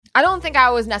I don't think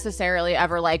I was necessarily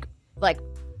ever like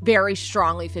very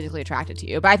strongly physically attracted to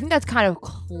you, but I think that's kind of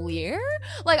clear.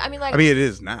 I mean, it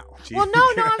is now. Jeez. Well, no,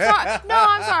 I'm sorry. No,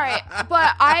 I'm sorry.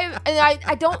 But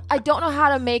I don't know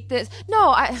how to make this.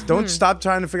 No, don't stop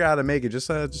trying to figure out how to make it. Just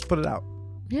put it out.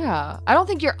 Yeah, I don't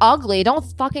think you're ugly. Don't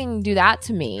fucking do that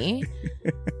to me.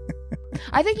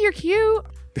 I think you're cute.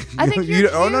 I think you're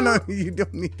cute. Oh no, you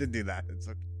don't need to do that. It's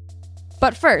okay.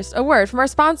 But first, a word from our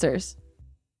sponsors.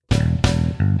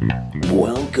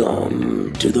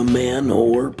 Welcome to the Man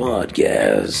Whore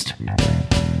Podcast.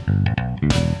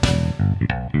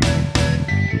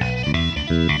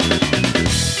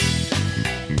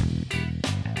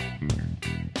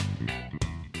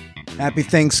 Happy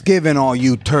Thanksgiving, all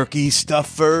you turkey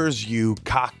stuffers, you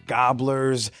cock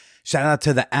gobblers. Shout out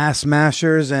to the ass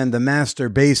mashers and the master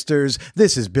basters.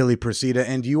 This is Billy Procida,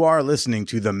 and you are listening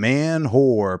to the Man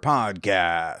Whore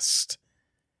Podcast.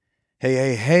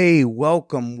 Hey,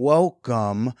 welcome.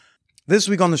 This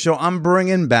week on the show, I'm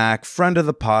bringing back friend of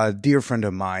the pod, dear friend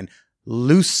of mine,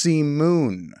 Lucee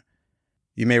Moon.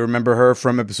 You may remember her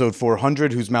from episode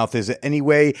 400, Whose Mouth Is It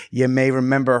Anyway? You may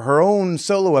remember her own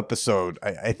solo episode.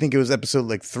 I think it was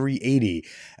episode 380.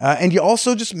 And you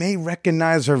also just may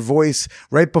recognize her voice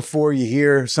right before you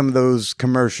hear some of those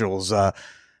commercials.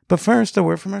 But first, a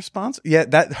word from our sponsor. Yeah,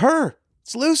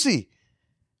 it's Lucee.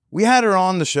 We had her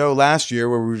on the show last year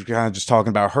where we were kind of just talking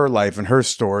about her life and her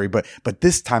story. But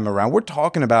this time around, we're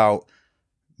talking about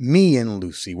me and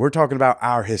Lucee. We're talking about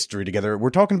our history together. We're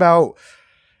talking about,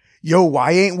 yo,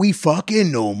 why ain't we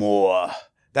fucking no more?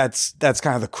 That's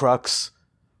kind of the crux.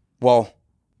 Well,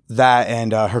 that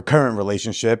and her current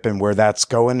relationship and where that's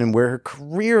going and where her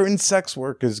career in sex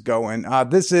work is going.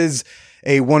 This is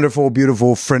a wonderful,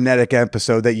 beautiful, frenetic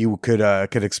episode that you could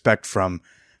expect from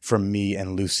me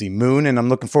and Lucee Moon, and I'm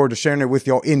looking forward to sharing it with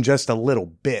y'all in just a little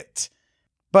bit.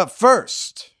 But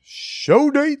first,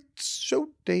 show dates.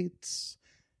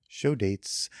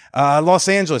 Los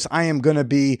Angeles, I am going to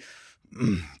be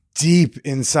deep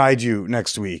inside you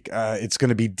next week. It's going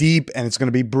to be deep and it's going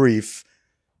to be brief,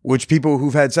 which people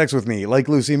who've had sex with me, like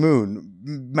Lucee Moon,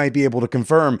 might be able to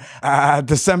confirm.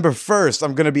 December 1st,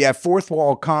 I'm going to be at Fourth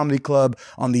Wall Comedy Club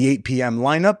on the 8 p.m.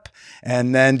 lineup.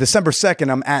 And then December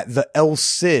 2nd, I'm at the El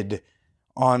Cid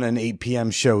on an 8 p.m.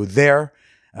 show there.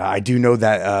 I do know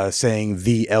that saying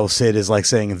the El Cid is like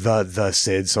saying the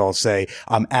Cid. So I'll say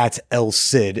I'm at El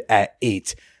Cid at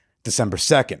 8, December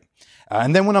 2nd.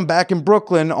 And then when I'm back in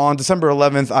Brooklyn on December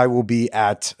 11th, I will be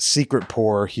at Secret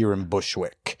Pour here in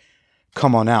Bushwick.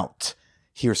 Come on out.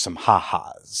 Here's some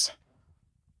ha-has.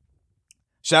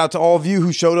 Shout out to all of you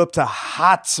who showed up to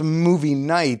Hot Movie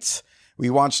Night. We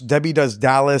watched Debbie Does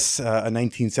Dallas, a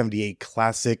 1978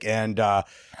 classic, and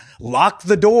lock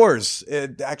the doors.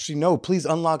 Actually, no, please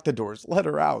unlock the doors. Let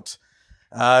her out.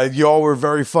 Y'all were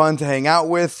very fun to hang out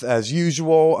with, as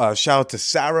usual. Shout out to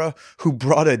Sarah, who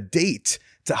brought a date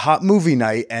to Hot Movie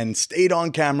Night and stayed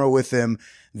on camera with him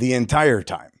the entire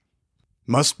time.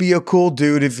 Must be a cool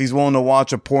dude if he's willing to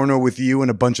watch a porno with you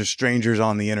and a bunch of strangers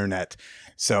on the internet.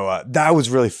 So that was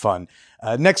really fun.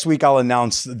 Next week, I'll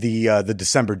announce the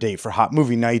December date for Hot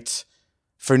Movie Night.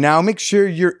 For now, make sure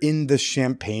you're in the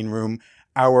Champagne Room,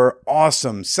 our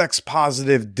awesome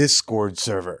sex-positive Discord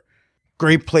server.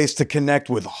 Great place to connect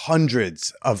with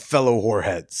hundreds of fellow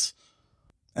whoreheads.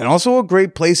 And also a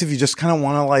great place if you just kind of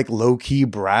want to low-key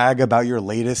brag about your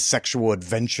latest sexual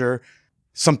adventure,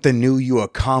 something new you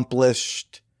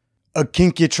accomplished, a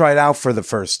kink you tried out for the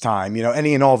first time,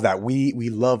 any and all of that. We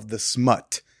love the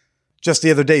smut. Just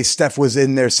the other day, Steph was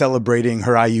in there celebrating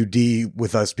her IUD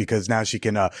with us because now she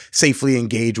can safely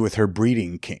engage with her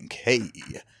breeding kink. Hey.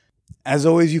 As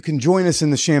always, you can join us in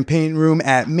the Champagne Room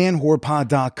at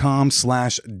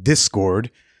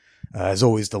manwhorepod.com/Discord. As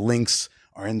always, the links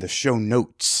are in the show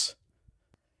notes.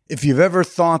 If you've ever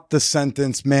thought the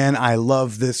sentence, man, I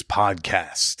love this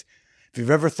podcast. If you've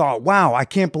ever thought, wow, I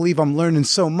can't believe I'm learning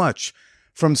so much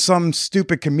from some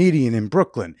stupid comedian in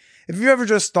Brooklyn. If you've ever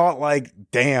just thought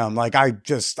damn,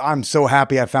 I'm so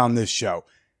happy I found this show.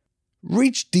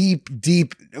 Reach deep,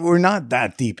 or not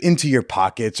that deep, into your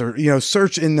pockets or,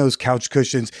 search in those couch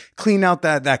cushions, clean out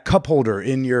that cup holder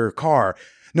in your car.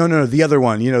 No, the other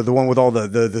one, the one with all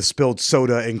the spilled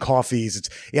soda and coffees.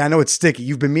 I know it's sticky.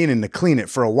 You've been meaning to clean it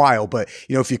for a while, but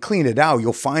if you clean it out,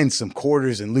 you'll find some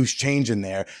quarters and loose change in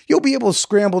there. You'll be able to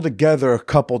scramble together a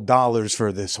couple dollars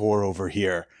for this whore over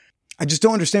here. I just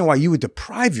don't understand why you would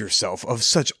deprive yourself of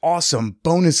such awesome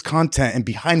bonus content and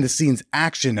behind the scenes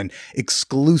action and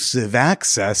exclusive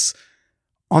access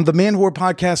on the Man Whore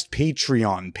Podcast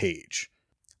Patreon page.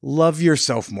 Love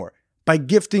yourself more. By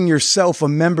gifting yourself a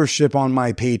membership on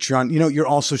my Patreon, you're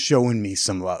also showing me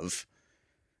some love.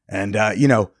 And,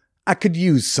 I could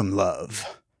use some love.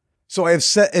 So I have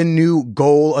set a new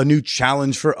goal, a new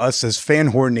challenge for us as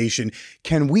Fan Whore Nation.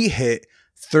 Can we hit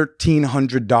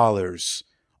 $1,300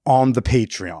 on the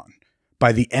Patreon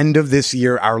by the end of this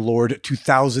year, our Lord,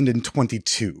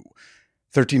 2022?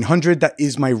 1,300, that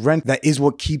is my rent. That is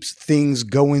what keeps things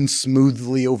going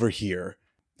smoothly over here.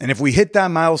 And if we hit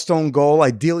that milestone goal,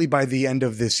 ideally by the end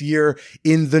of this year,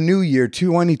 in the new year,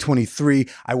 2023,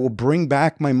 I will bring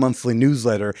back my monthly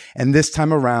newsletter. And this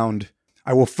time around,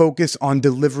 I will focus on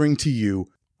delivering to you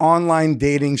online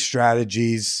dating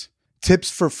strategies,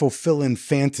 tips for fulfilling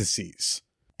fantasies,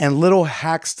 and little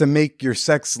hacks to make your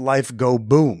sex life go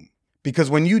boom.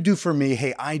 Because when you do for me,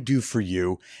 hey, I do for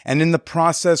you. And in the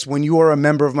process, when you are a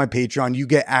member of my Patreon, you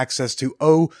get access to,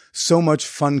 so much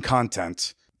fun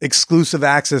content. Exclusive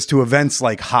access to events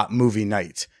like Hot Movie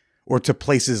Night or to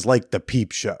places like The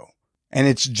Peep Show. And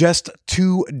it's just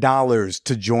 $2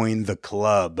 to join the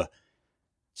club.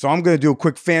 So I'm going to do a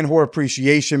quick fan whore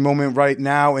appreciation moment right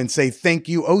now and say thank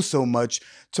you so much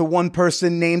to one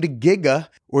person named Giga,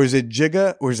 or is it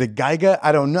Jigga, or is it Giga?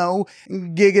 I don't know.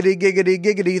 Giggity, giggity,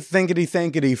 giggity, thankity,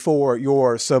 thankity for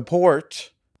your support.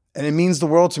 And it means the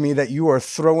world to me that you are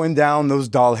throwing down those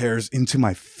doll hairs into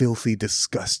my filthy,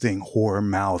 disgusting whore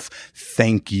mouth.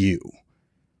 Thank you.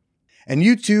 And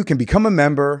you too can become a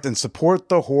member and support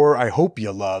the whore I hope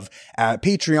you love at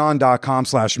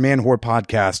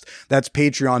patreon.com/manwhorepodcast. That's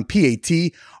Patreon,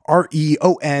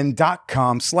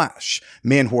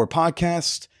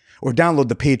 patreon.com/manwhorepodcast, or download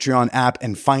the Patreon app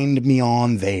and find me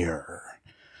on there.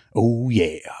 Oh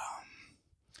yeah.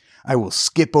 I will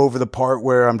skip over the part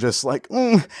where I'm just like,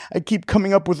 I keep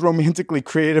coming up with romantically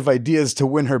creative ideas to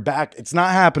win her back. It's not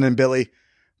happening, Billy.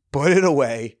 Put it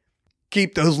away.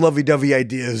 Keep those lovey-dovey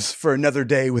ideas for another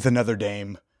day with another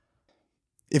dame.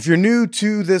 If you're new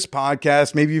to this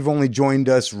podcast, maybe you've only joined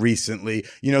us recently,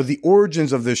 the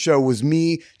origins of this show was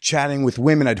me chatting with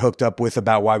women I'd hooked up with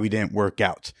about why we didn't work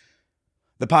out.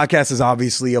 The podcast has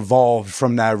obviously evolved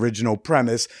from that original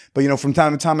premise, but from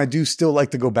time to time, I do still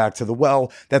like to go back to the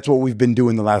well. That's what we've been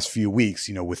doing the last few weeks,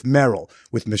 with Meryl,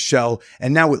 with Michelle,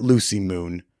 and now with Lucee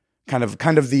Moon. Kind of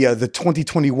the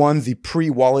 2021, the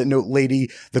pre-wallet note lady,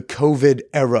 the COVID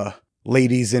era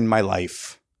ladies in my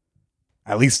life.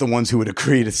 At least the ones who would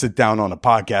agree to sit down on a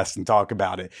podcast and talk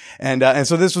about it. And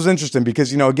so this was interesting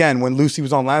because, again, when Lucee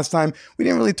was on last time, we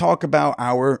didn't really talk about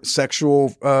our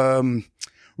sexual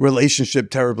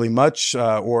relationship terribly much,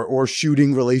 or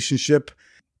shooting relationship.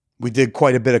 We did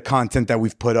quite a bit of content that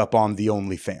we've put up on the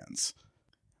OnlyFans.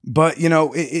 But,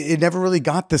 it never really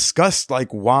got discussed,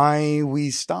 like why we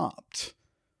stopped.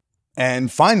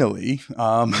 And finally,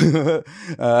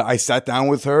 I sat down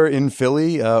with her in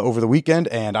Philly over the weekend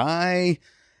and I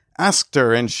asked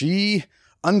her and she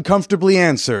uncomfortably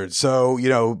answered. So,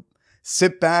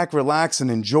 sit back, relax, and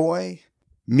enjoy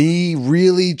me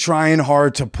really trying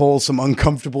hard to pull some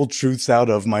uncomfortable truths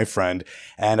out of my friend.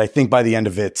 And I think by the end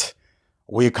of it,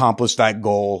 we accomplished that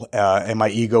goal. And my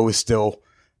ego is still,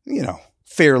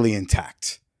 fairly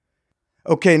intact.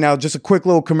 Okay, now just a quick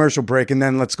little commercial break, and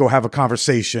then let's go have a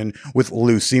conversation with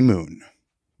Lucee Moon.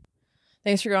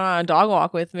 Thanks for going on a dog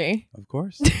walk with me. Of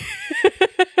course.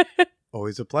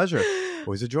 Always a pleasure.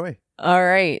 Always a joy. All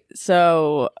right,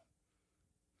 so...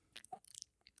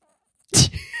 Do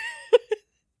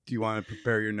you want to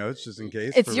prepare your notes just in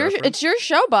case? It's your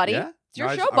show, buddy. Yeah? It's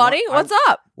your show, buddy. What's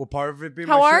up? Well, part of it being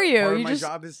How my are you? Part of You my just-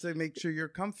 job is to make sure you're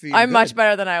comfy. I'm and much good.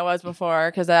 better than I was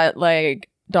before because that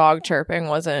dog chirping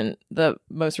wasn't the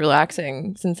most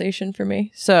relaxing sensation for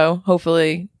me. So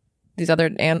hopefully these other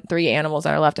 3 animals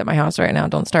that are left at my house right now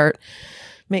don't start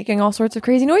making all sorts of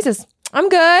crazy noises. I'm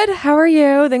good. How are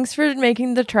you? Thanks for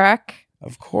making the trek.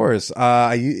 Of course.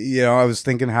 I was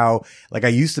thinking how I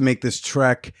used to make this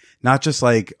trek not just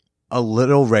a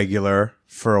little regular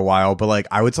for a while, but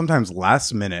I would sometimes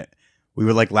last minute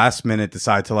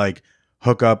decide to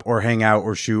hook up or hang out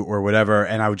or shoot or whatever,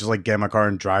 and I would just get in my car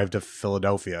and drive to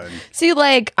Philadelphia. See,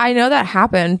 I know that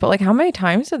happened, but how many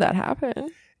times did that happen?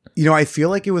 I feel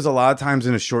like it was a lot of times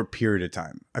in a short period of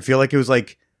time. I feel like it was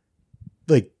like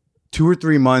 2 or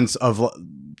 3 months of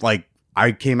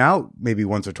I came out maybe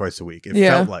once or twice a week. It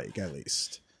felt like, at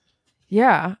least.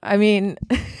 Yeah, I mean,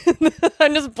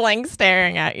 I'm just blank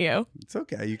staring at you. It's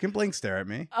okay. You can blank stare at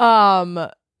me.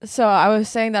 So I was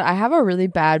saying that I have a really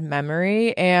bad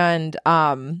memory, and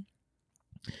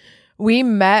we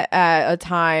met at a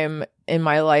time in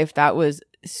my life that was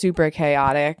super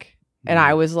chaotic, and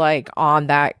I was on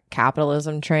that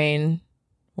capitalism train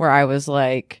where I was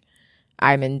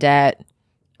I'm in debt.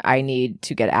 I need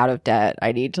to get out of debt.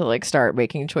 I need to start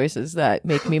making choices that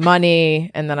make me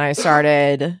money. And then I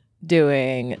started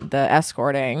doing the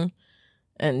escorting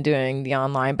and doing the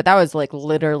online, but that was like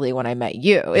literally when I met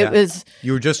you. It was,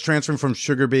 you were just transferring from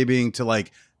sugar babying to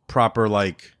like proper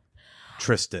like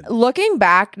Tristan. Looking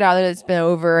back now that it's been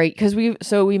over, because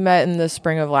we met in the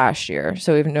spring of last year,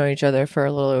 so we've known each other for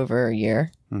a little over a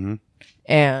year. Mm-hmm.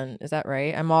 And is that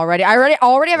right? I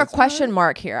already have a question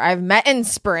mark here. I've met in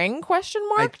spring ?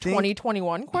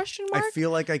 2021 ? I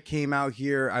feel like I came out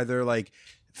here either like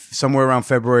somewhere around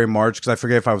February, March, because I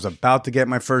forget if I was about to get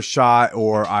my first shot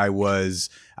or I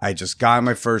just got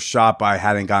my first shot, but I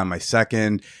hadn't gotten my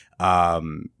second.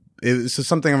 It was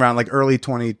something around like early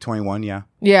 2021. Yeah.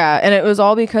 Yeah. And it was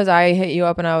all because I hit you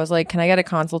up and I was like, can I get a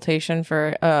consultation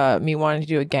for me wanting to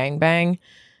do a gangbang?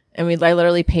 And I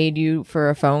literally paid you for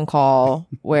a phone call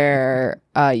where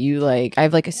you like,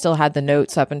 I've like still had the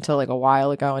notes up until like a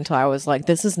while ago until I was like,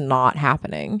 this is not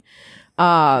happening.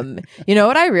 You know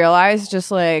what I realized?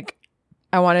 Just like,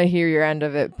 I want to hear your end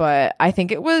of it, but I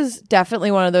think it was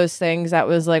definitely one of those things that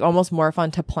was like almost more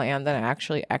fun to plan than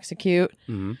actually execute.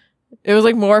 Mm-hmm. It was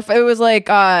like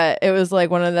it was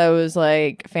like one of those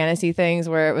like fantasy things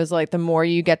where it was like the more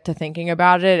you get to thinking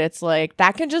about it, it's like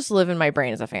that can just live in my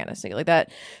brain as a fantasy. Like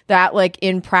that like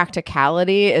in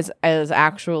practicality is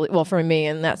actually, well, for me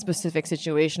in that specific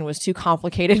situation was too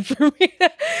complicated for me,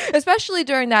 especially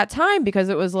during that time, because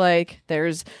it was like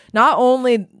there's not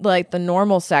only like the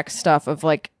normal sex stuff of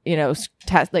like, you know,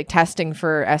 testing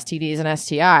for STDs and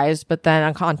STIs, but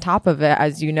then on top of it,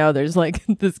 as you know, there's like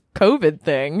this COVID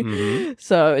thing. Mm-hmm.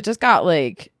 So it just got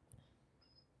like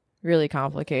really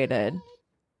complicated.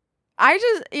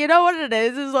 You know what it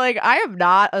is like, I am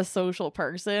not a social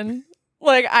person.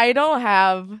 Like, I don't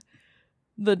have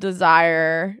the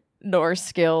desire nor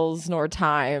skills nor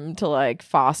time to like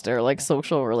foster like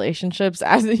social relationships,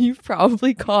 as you've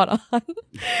probably caught on.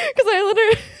 Because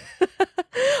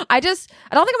I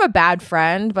don't think I'm a bad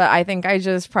friend, but I think I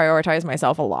just prioritize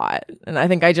myself a lot. And I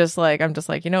think I'm just like,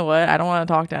 you know what? I don't want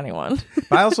to talk to anyone.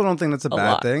 But I also don't think that's a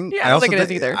bad thing. Yeah, I don't think it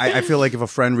is either. I feel like if a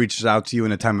friend reaches out to you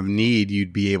in a time of need,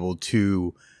 you'd be able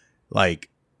to like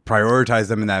prioritize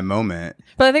them in that moment.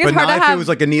 But I think it's hard to have. If it was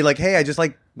like a need, like, hey, I just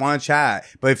like want to chat.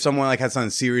 But if someone like had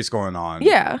something serious going on.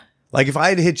 Yeah. Like if I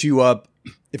had hit you up,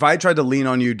 if I had tried to lean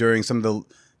on you during some of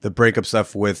the breakup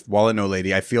stuff with Wallet No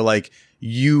Lady, I feel like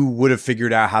you would have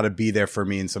figured out how to be there for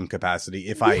me in some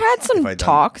capacity. We had some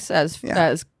talks as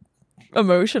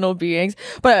emotional beings,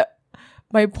 but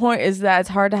my point is that it's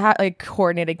hard to like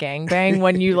coordinate a gangbang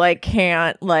when you like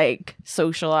can't like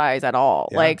socialize at all.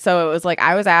 Yeah. Like, so it was like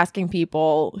I was asking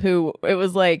people who it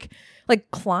was like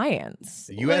clients.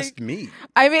 You asked me.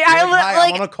 I mean,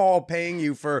 I'm on a call paying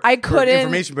you for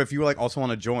information, but if you were like also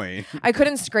want to join, I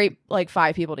couldn't scrape like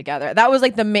 5 people together. That was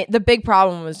like the big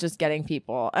problem was just getting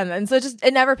people, and so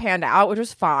it never panned out, which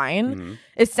was fine. Mm-hmm.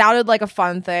 It sounded like a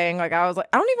fun thing. Like I was like,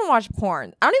 I don't even watch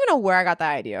porn. I don't even know where I got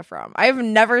that idea from. I've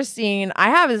never seen. I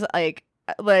have is like.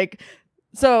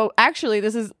 So actually,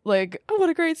 this is like, oh, what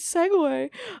a great segue.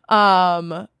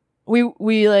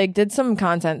 We like did some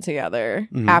content together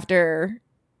after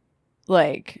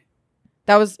like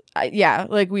that was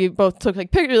like we both took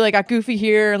like pictures, like got goofy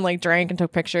here and like drank and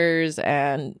took pictures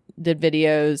and did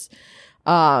videos,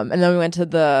 and then we went to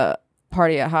the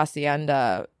party at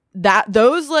Hacienda.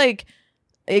 Those like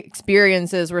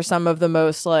experiences were some of the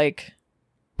most like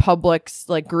public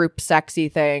like group sexy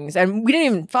things, and we didn't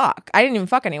even fuck. I didn't even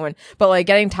fuck anyone, but like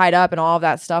getting tied up and all of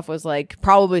that stuff was like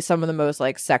probably some of the most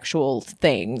like sexual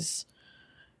things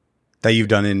that you've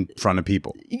done in front of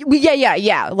people.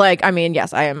 Yeah. Like, I mean,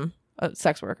 yes, I am a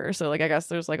sex worker, so like I guess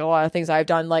there's like a lot of things I've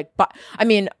done, like, but I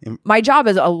mean my job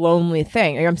is a lonely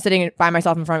thing. Like, I'm sitting by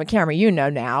myself in front of a camera, you know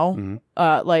now.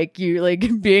 Mm-hmm. Like you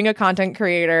like being a content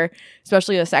creator,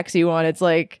 especially a sexy one, it's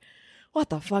like, what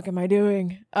the fuck am I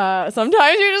doing? Sometimes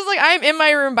you're just like, I'm in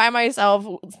my room by myself,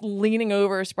 leaning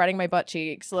over, spreading my butt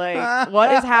cheeks. Like,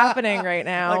 what is happening right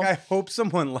now? Like, I hope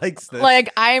someone likes this.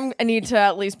 Like, I need to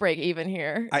at least break even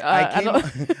here.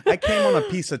 I came on a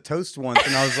piece of toast once,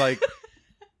 and I was like,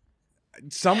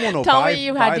 someone will tell buy, me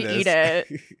you buy had to this. eat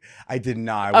it. I did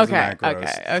not. I wasn't that gross.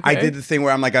 Okay. I did the thing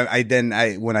where I'm like,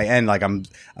 when I end, like I'm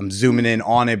zooming in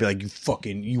on it, be like,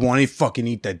 you want to fucking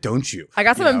eat that, don't you? I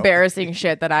got some embarrassing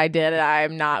shit that I did, and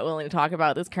I'm not willing to talk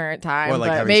about this current time. What,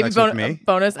 like but maybe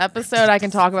bonus episode, I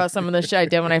can talk about some of the shit I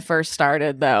did when I first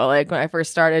started, though. Like when I first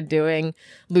started doing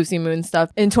Lucee Moon stuff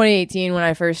in 2018, when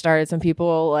I first started, some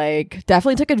people like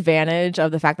definitely took advantage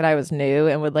of the fact that I was new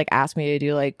and would like ask me to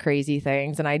do like crazy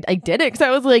things, and I did it because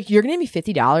I was like, you're gonna give me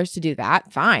 $50 to do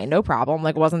that? Fine, no problem.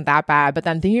 Like, it wasn't that bad. But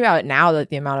then thinking about it now, that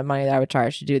the amount of money that I would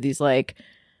charge to do these like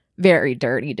very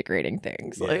dirty, degrading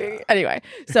things. Like, anyway,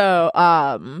 so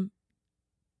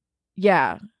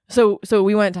yeah. So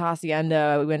we went to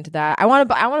Hacienda. We went to that. I want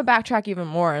to backtrack even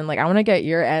more, and like I want to get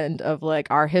your end of like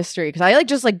our history, because I like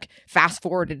just like fast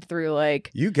forwarded through like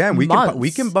you can months.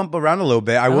 we can bump around a little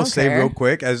bit. I will say real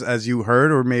quick, as you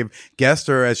heard or may have guessed,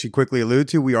 or as she quickly alluded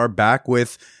to, we are back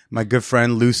with my good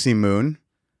friend Lucee Moon.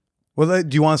 Well,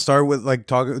 do you want to start with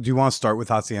Do you want to start with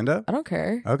Hacienda? I don't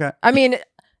care. Okay. I mean,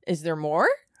 is there more?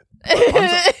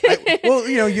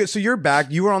 So you're back.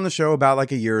 You were on the show about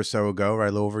like a year or so ago, right?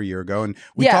 A little over a year ago. And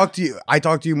we talked to you. I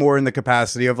talked to you more in the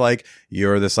capacity of like,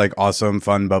 you're this like awesome,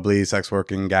 fun, bubbly, sex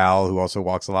working gal who also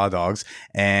walks a lot of dogs.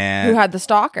 And who had the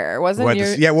stalker, wasn't you?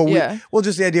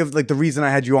 Just the idea of like the reason I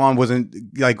had you on wasn't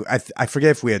like, I forget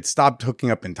if we had stopped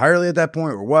hooking up entirely at that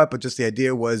point or what, but just the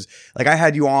idea was like, I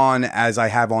had you on as I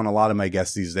have on a lot of my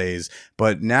guests these days,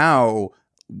 but now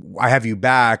I have you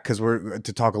back because we're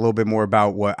to talk a little bit more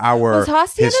about what our was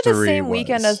Hacienda history the same was.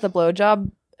 weekend as the blowjob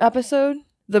episode,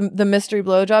 the mystery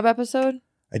blowjob episode.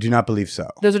 I do not believe so.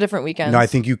 Those are different weekends. No, I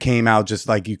think you came out just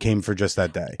like you came for just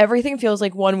that day. Everything feels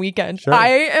like one weekend. Sure. I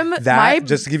am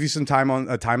just to give you some time on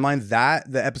a timeline. That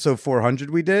the episode 400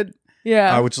 we did,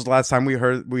 which was the last time we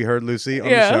heard Lucee on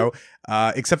the show.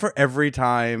 Except for every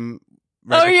time.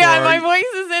 Right my voice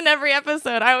is in every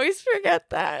episode. I always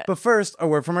forget that. But first, a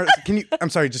word from her. Can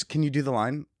you do the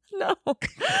line? No, I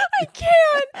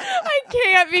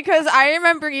can't because I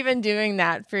remember even doing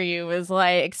that for you was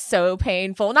like so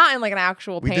painful. Not in like an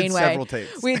actual pain way. We did several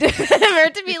takes. We did for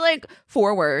it to be like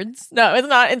 4 words. No, it's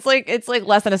not. It's like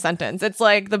less than a sentence. It's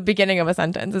like the beginning of a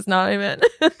sentence. It's not even.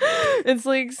 It's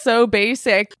like so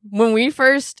basic. When we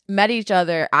first met each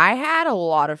other, I had a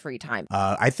lot of free time.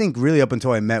 I think really up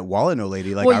until I met Wallet No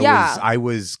Lady, like I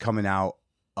was coming out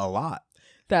a lot.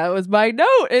 That was my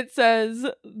note. It says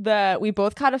that we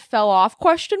both kind of fell off, ?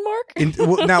 But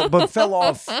fell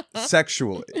off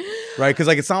sexually, right? Because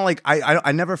like it's not like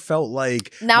I never felt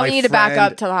like now we need to back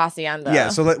up to the Hacienda. Yeah.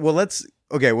 So let's.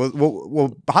 Okay,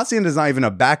 well, Hacienda is not even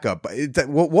a backup.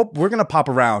 We're gonna pop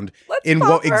around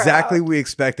what exactly we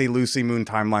expect a Lucee Moon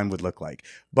timeline would look like.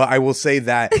 But I will say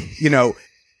that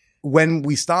when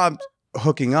we stopped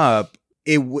hooking up,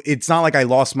 it's not like I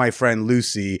lost my friend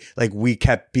Lucee. Like we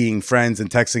kept being friends and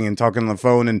texting and talking on the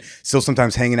phone and still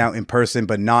sometimes hanging out in person,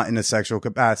 but not in a sexual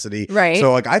capacity. Right.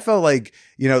 So like I felt like,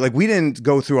 like we didn't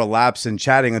go through a lapse in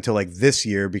chatting until like this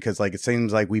year because like it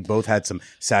seems like we both had some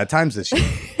sad times this year.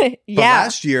 Yeah. But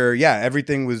last year,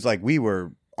 everything was like we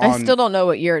were I still don't know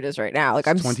what year it is right now. Like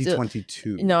I'm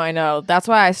 2022. No, I know. That's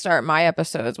why I start my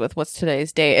episodes with what's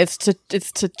today's date. It's to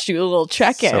do a little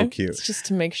check-in. So cute. It's just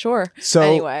to make sure. So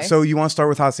anyway. So you want to start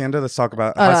with Hacienda? Let's talk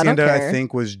about Hacienda. I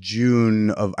think was June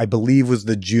of, I believe was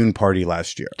the June party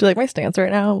last year. Do you like my stance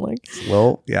right now? I'm like,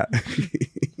 well, yeah.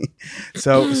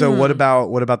 So what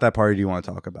about that party do you want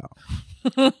to talk about?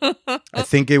 I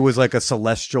think it was like a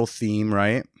celestial theme,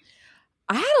 right?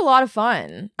 I had a lot of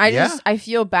fun. I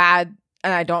feel bad.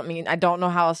 And I don't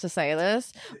know how else to say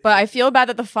this, but I feel bad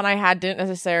that the fun I had didn't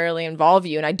necessarily involve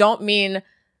you. And I don't mean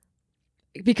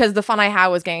because the fun I had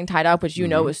was getting tied up, which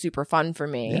was super fun for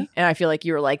me. Yeah. And I feel like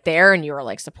you were like there and you were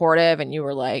like supportive and you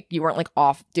were like, you weren't like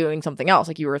off doing something else.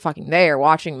 Like you were fucking there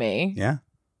watching me. Yeah.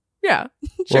 Yeah.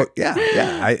 Sure. Well,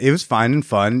 yeah. It was fine and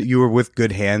fun. You were with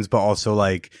good hands, but also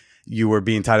like you were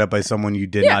being tied up by someone you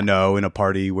did not know in a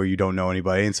party where you don't know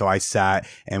anybody. And so I sat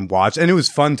and watched, and it was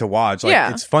fun to watch.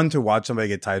 Like it's fun to watch somebody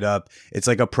get tied up. It's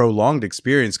like a prolonged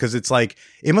experience because it's like,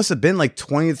 it must have been like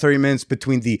 20 to 30 minutes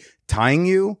between the tying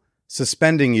you,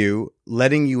 suspending you,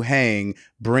 letting you hang,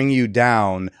 bring you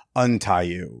down, untie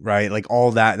you, right? Like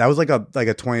all that. That was like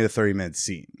a 20 to 30 minute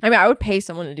scene. I mean, I would pay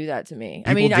someone to do that to me.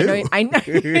 People do. I know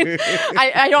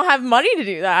I don't have money to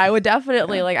do that. I would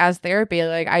definitely like as therapy,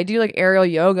 like I do like aerial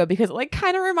yoga because it like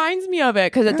kind of reminds me of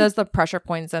it because it does the pressure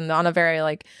points and on a very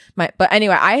like but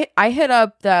anyway, I hit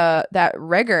up that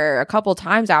rigger a couple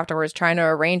times afterwards trying to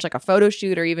arrange like a photo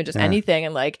shoot or even just anything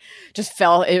and like just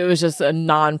felt it was just a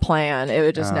non-plan. It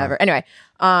would just never. Anyway,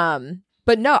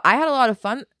 but no, I had a lot of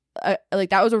fun.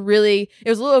 Like that was it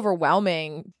was a little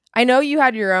overwhelming. I know you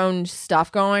had your own stuff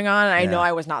going on and I know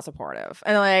I was not supportive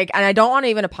and I don't want to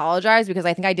even apologize because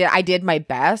I think I did my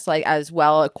best, like as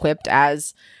well equipped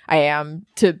as I am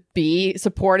to be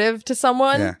supportive to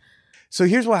someone. Yeah. So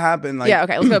here's what happened. Like,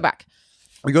 okay, let's go back.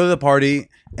 We go to the party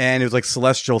and it was like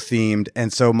celestial themed.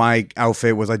 And so my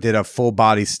outfit was, I did a full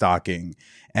body stocking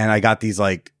and I got these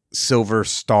like silver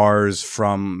stars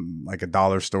from like a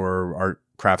dollar store or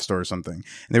craft store or something, and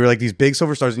they were like these big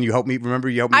silver stars, and you helped me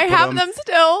I have them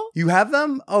still. You have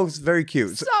them? Oh, it's very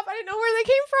cute. Stop, I didn't know where they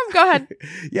came from. Go ahead.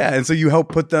 Yeah, and so you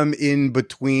helped put them in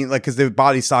between, like, because the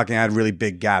body stocking had really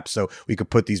big gaps, so we could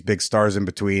put these big stars in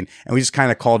between, and we just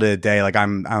kind of called it a day, like I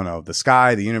don't know, the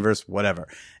sky, the universe, whatever.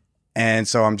 And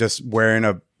so I'm just wearing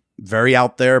a very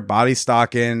out there body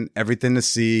stocking, everything to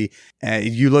see. And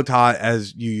you looked hot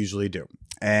as you usually do.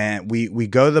 And we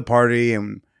go to the party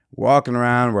and walking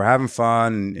around, we're having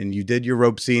fun, and you did your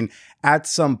rope scene. At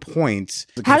some point,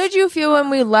 How did you feel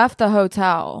when we left the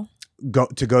hotel? Go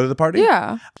to the party?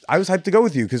 Yeah. I was hyped to go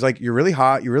with you because like you're really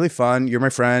hot, you're really fun, you're my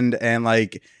friend, and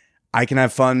like I can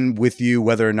have fun with you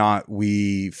whether or not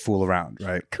we fool around,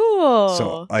 right? Cool.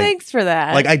 So, like, thanks for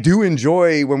that. Like I do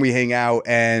enjoy when we hang out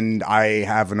and I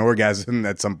have an orgasm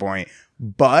at some point,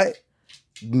 but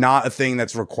not a thing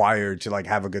that's required to like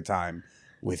have a good time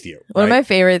with you. One of my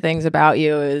favorite things about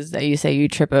you is that you say you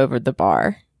trip over the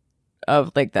bar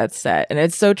of like that set, and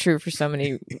it's so true for so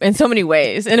many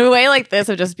ways. In a way like this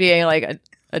of just being like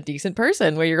a decent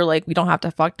person where you're like, we don't have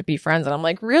to fuck to be friends, and I'm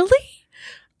like, really?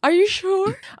 Are you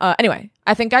sure? Anyway,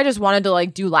 I think I just wanted to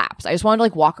like do laps. I just wanted to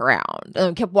like walk around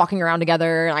and kept walking around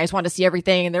together, and I just wanted to see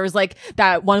everything. And there was like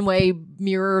that one-way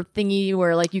mirror thingy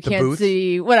where like you can't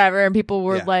see whatever, and people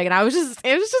were like, and it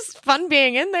was just fun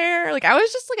being in there. Like I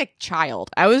was just like a child.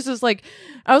 I was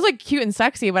cute and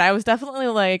sexy, but I was definitely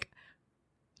like,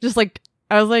 just like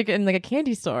I was like in like a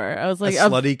candy store. I was like a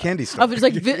slutty candy store. I was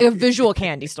like a visual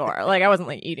candy store. Like I wasn't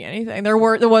like eating anything. There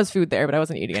was food there, but I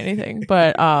wasn't eating anything.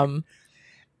 But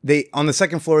they on the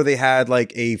second floor they had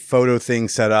like a photo thing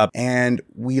set up, and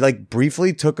we like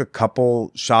briefly took a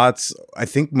couple shots. I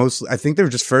think they were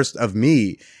just first of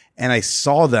me, and I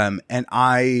saw them and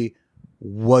I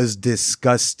was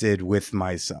disgusted with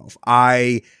myself.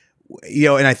 And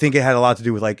I think it had a lot to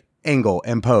do with like angle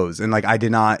and pose, and like I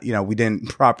did not, we didn't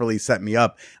properly set me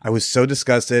up. I was so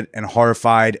disgusted and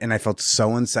horrified, and I felt so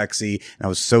unsexy, and I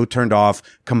was so turned off,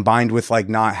 combined with like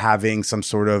not having some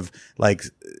sort of like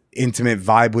intimate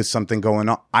vibe with something going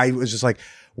on. I was just like,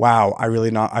 wow, I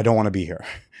don't want to be here.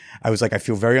 I was like, I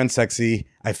feel very unsexy.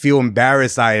 I feel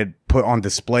embarrassed. I had put on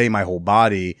display my whole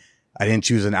body. I didn't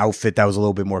choose an outfit that was a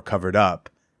little bit more covered up.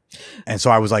 And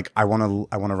so I was like, I want to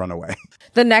run away.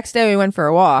 The next day we went for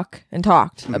a walk and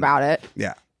talked about it.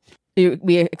 Yeah.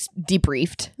 We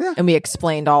debriefed and we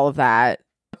explained all of that.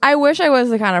 I wish I was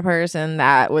the kind of person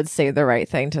that would say the right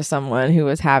thing to someone who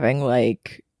was having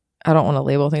like, I don't want to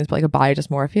label things, but like a body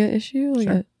dysmorphia issue.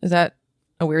 Like is that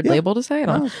a weird label to say? I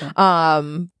don't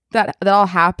know. That all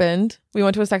happened. We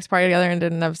went to a sex party together and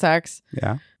didn't have sex.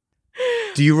 Yeah.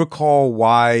 Do you recall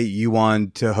why you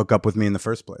wanted to hook up with me in the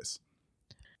first place?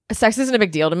 Sex isn't a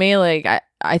big deal to me. Like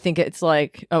I think it's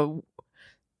like there's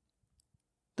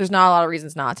not a lot of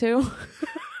reasons not to.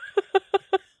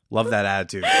 Love that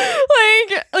attitude.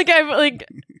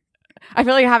 I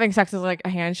feel like having sex is like a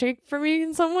handshake for me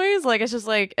in some ways. Like it's just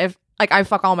like if like I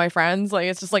fuck all my friends, like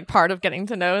it's just like part of getting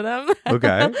to know them.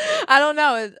 Okay. I don't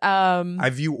know. I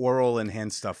view oral and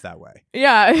hand stuff that way.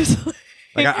 Yeah.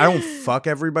 Like I don't fuck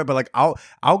everybody, but like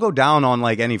I'll go down on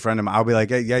like any friend of mine. I'll be like,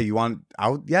 hey, yeah, you want?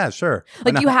 Yeah, sure.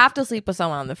 Like you have to sleep with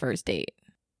someone on the first date.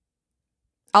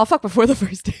 I'll fuck before the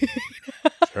first date.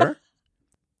 Sure.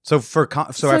 So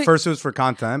at first it was for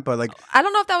content, but like I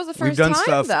don't know if that was the first time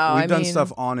though. We've done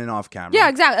stuff on and off camera. Yeah,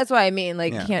 exactly. That's what I mean.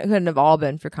 Like couldn't have all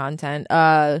been for content.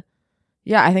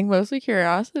 Yeah, I think mostly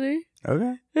curiosity.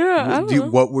 Okay. Yeah.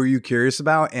 What were you curious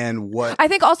about, and what? I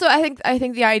think also I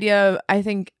think the idea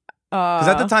because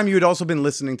at the time you had also been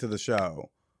listening to the show.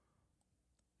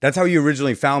 That's how you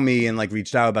originally found me and like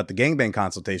reached out about the gangbang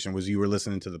consultation, was you were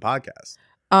listening to the podcast.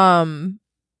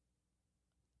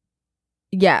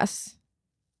 Yes.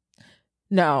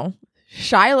 No.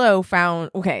 Shiloh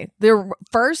found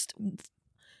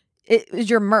it is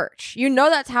your merch. You know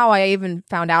that's how I even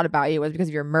found out about you, was because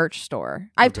of your merch store.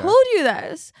 I've told you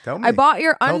this. Tell me. I bought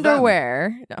your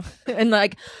underwear. No. And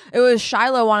like it was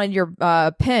Shiloh wanted your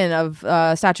pin of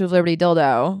Statue of Liberty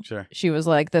dildo. Sure. She was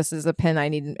like, this is a pin I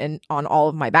need on all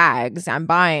of my bags. I'm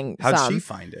buying How'd some. she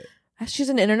find it? She's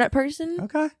an internet person.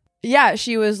 Okay. Yeah,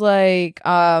 she was like,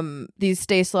 these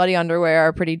Stay Slutty underwear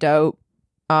are pretty dope.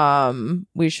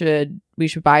 We should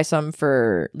buy some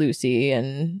for Lucee,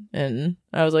 and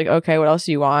I was like, okay, what else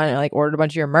do you want? And I like ordered a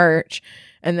bunch of your merch,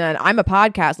 and then I'm a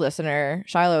podcast listener,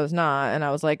 Shiloh's not, and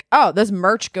I was like, oh, this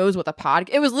merch goes with a pod.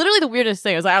 It was literally the weirdest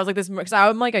thing. I was like this because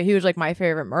I'm like a huge like My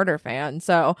Favorite Murder fan,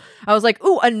 so I was like,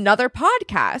 ooh, another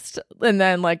podcast, and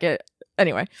then like it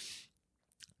anyway.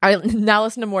 I now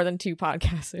listen to more than 2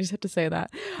 podcasts. I just have to say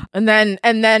that, and then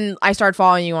I started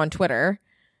following you on Twitter.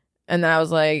 And then I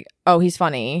was like, oh, he's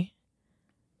funny.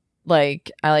 Like,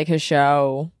 I like his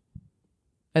show.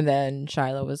 And then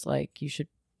Shiloh was like, you should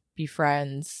be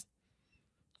friends.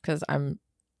 Because I'm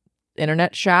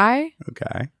internet shy.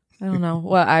 Okay. I don't know.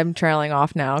 Well, I'm trailing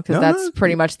off now. Because that's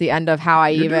pretty much the end of how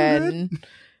I even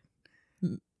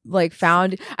like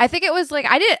found. I think it was like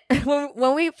I did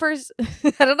when we first.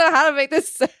 I don't know how to make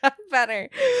this sound better.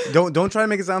 Don't try to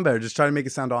make it sound better. Just try to make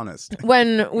it sound honest.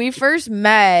 When we first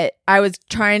met, I was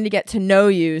trying to get to know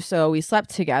you, so we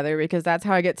slept together because that's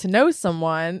how I get to know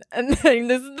someone. And then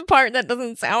this is the part that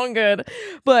doesn't sound good,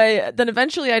 but then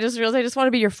eventually I just realized I just want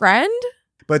to be your friend.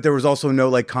 But there was also no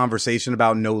like conversation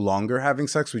about no longer having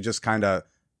sex. We just kind of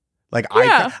like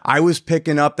I was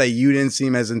picking up that you didn't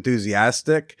seem as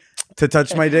enthusiastic to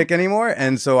touch my dick anymore,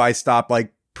 and so I stopped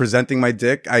like presenting my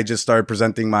dick. I just started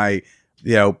presenting my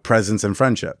presence and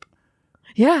friendship.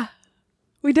 Yeah,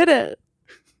 we did it.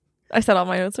 I said all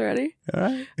my notes already. All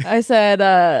right. I said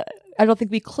I don't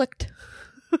think we clicked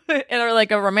and are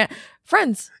like a romantic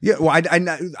friends. Yeah, well,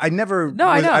 I never. No,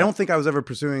 I know. I don't think I was ever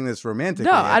pursuing this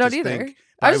romantically. No, I don't either.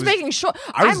 I was making sure.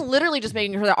 I'm literally just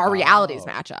making sure that our realities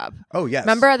match up. Oh, yes.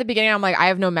 Remember at the beginning, I'm like, I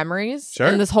have no memories. Sure.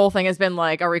 And this whole thing has been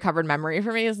like a recovered memory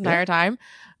for me this entire time.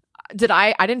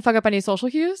 I didn't fuck up any social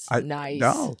cues? Nice.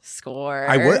 No. Score.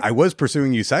 I was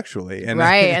pursuing you sexually. And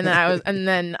right. And then I was, and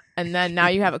then now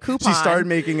you have a coupon. She started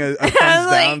making a thumbs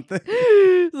down thing.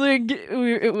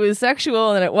 It was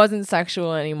sexual and then it wasn't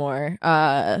sexual anymore.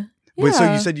 Wait,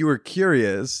 so you said you were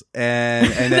curious and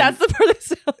then, that's the part that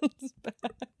sounds bad.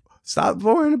 Stop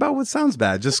worrying about what sounds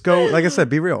bad. Just go, like I said,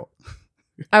 be real.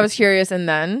 I was curious and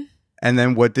then? And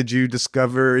then what did you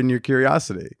discover in your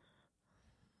curiosity?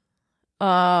 There's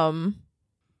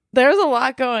a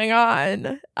lot going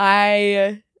on.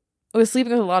 I was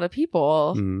sleeping with a lot of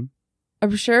people. Mm-hmm.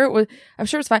 I'm sure it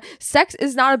was fine. Sex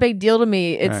is not a big deal to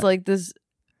me. It's like this.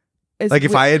 Like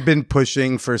if I had been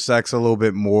pushing for sex a little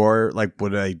bit more, like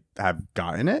would I have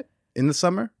gotten it in the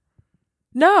summer?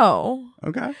 No.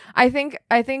 Okay. I think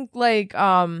like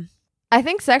I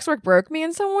think sex work broke me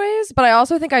in some ways, but I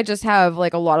also think I just have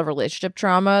like a lot of relationship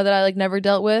trauma that I like never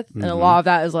dealt with, and a lot of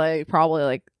that is like probably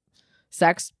like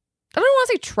sex. I don't want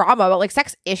to say trauma, but like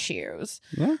sex issues.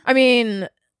 Yeah. I mean,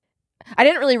 I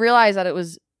didn't really realize that it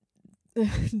was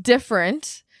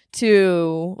different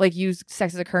to like use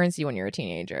sex as a currency when you're a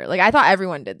teenager. Like I thought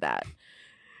everyone did that.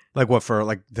 Like what, for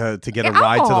like to get a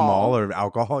ride to the mall or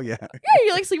alcohol? Yeah. Yeah,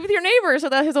 you like sleep with your neighbor so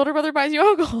that his older brother buys you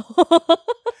alcohol.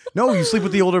 No, you sleep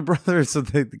with the older brother so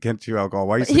they get you alcohol.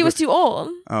 Why? He was too old.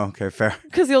 Oh, okay, fair.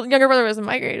 Because the younger brother wasn't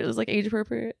my grade. It was like age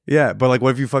appropriate. Yeah, but like,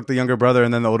 what if you fuck the younger brother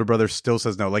and then the older brother still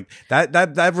says no? Like that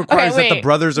requires that the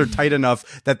brothers are tight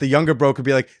enough that the younger bro could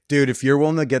be like, dude, if you're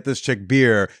willing to get this chick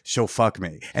beer, she'll fuck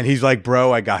me. And he's like,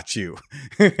 bro, I got you.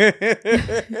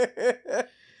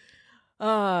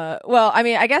 Well, I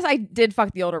mean, I guess I did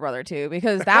fuck the older brother too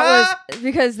because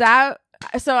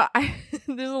so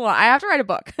there's a lot. I have to write a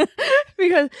book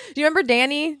because do you remember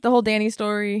Danny, the whole Danny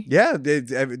story? Yeah,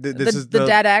 this is the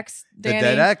dead ex. Danny. The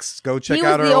dead ex. Go check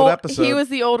out our old episode. He was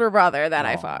the older brother that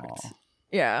I fucked.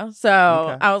 Yeah,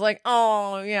 so I was like,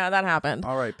 oh yeah, that happened.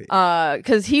 R.I.P.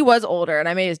 Because he was older, and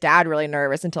I made his dad really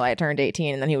nervous until I turned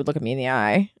 18, and then he would look at me in the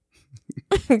eye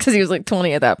because he was like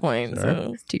 20 at that point. Sure.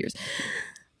 So it's 2 years.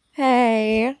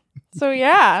 Hey, so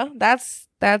yeah, that's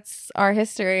our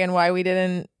history and why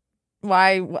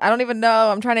I don't even know.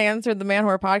 I'm trying to answer the Man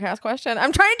Whore podcast question.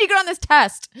 I'm trying to get on this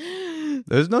test.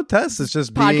 There's no test. It's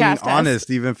just being podcast honest,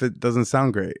 even if it doesn't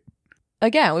sound great.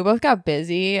 Again, we both got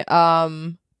busy. I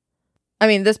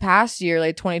mean, this past year,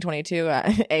 like 2022,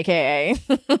 aka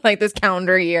like this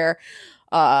calendar year,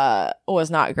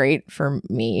 was not great for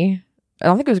me. I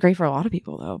don't think it was great for a lot of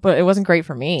people though, but it wasn't great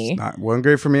for me. Wasn't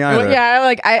great for me either. Well, yeah,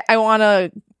 like I want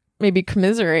to maybe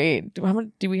commiserate.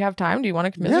 Do we have time? Do you want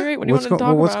to commiserate? Yeah. What do you want to talk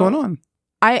about? What's going on?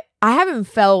 I haven't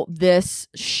felt this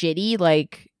shitty,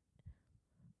 like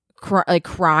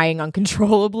crying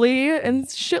uncontrollably and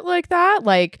shit like that.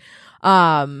 Like,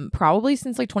 probably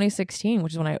since like 2016,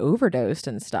 which is when I overdosed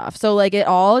and stuff. So like it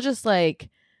all just like,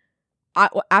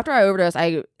 after I overdosed,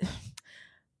 I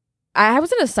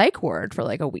was in a psych ward for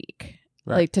like a week.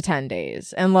 Right. Like to 10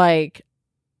 days. And like,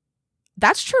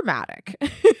 that's traumatic.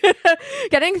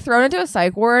 Getting thrown into a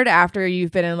psych ward after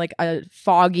you've been in like a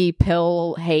foggy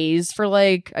pill haze for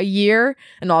like a year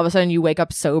and all of a sudden you wake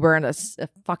up sober in a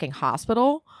fucking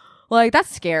hospital. Like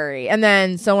that's scary. And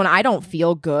then so when I don't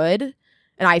feel good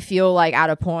and I feel like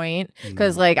at a point,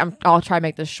 because like I'll try to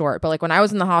make this short, but like when I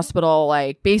was in the hospital,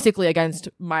 like basically against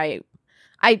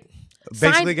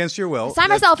against your will. Signed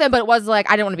myself in, but it was like,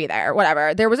 I didn't want to be there.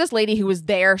 Whatever. There was this lady who was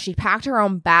there. She packed her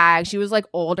own bag. She was like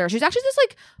older. She was actually this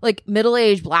like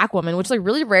middle-aged black woman, which is like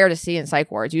really rare to see in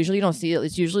psych wards. Usually you don't see it.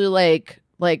 It's usually like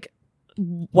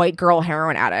white girl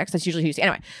heroin addicts. That's usually who you see.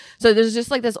 Anyway, so there's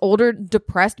just like this older,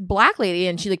 depressed black lady,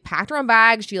 and she like packed her own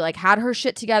bag. She like had her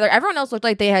shit together. Everyone else looked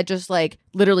like they had just like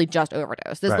literally just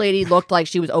overdosed. This lady looked like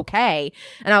she was okay.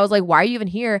 And I was like, why are you even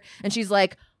here? And she's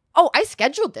like, oh, I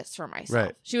scheduled this for myself.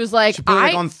 Right. She was like, She put it,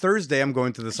 like, on Thursday, I'm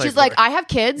going to the site. She's like, I have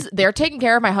kids. They're taken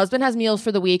care of. My husband has meals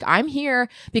for the week. I'm here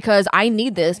because I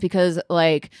need this because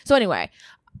like, so anyway,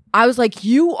 I was like,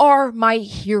 you are my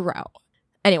hero.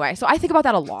 Anyway, so I think about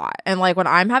that a lot. And like when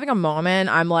I'm having a moment,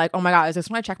 I'm like, oh my God, is this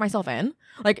when I check myself in?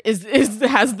 Like,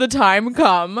 has the time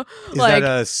come? Is like,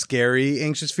 that a scary,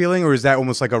 anxious feeling, or is that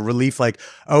almost like a relief? Like,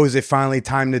 oh, is it finally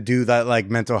time to do that like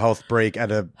mental health break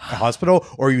at a hospital?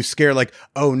 Or are you scared like,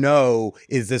 oh no,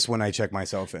 is this when I check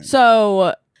myself in?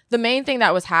 So the main thing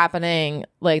that was happening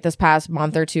like this past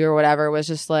month or two or whatever was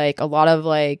just like a lot of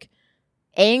like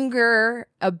angry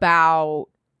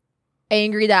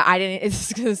that I didn't,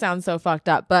 it's going to sound so fucked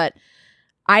up, but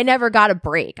I never got a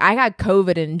break. I got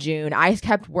COVID in June. I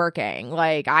kept working.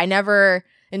 Like I never,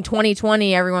 in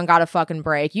 2020, everyone got a fucking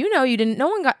break. You didn't, no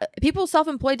one got, people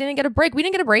self-employed didn't get a break. We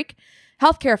didn't get a break.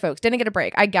 Healthcare folks didn't get a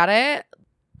break. I got it.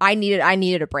 I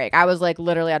needed a break. I was like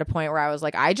literally at a point where I was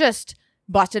like, I just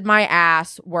busted my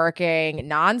ass working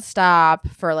nonstop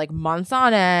for like months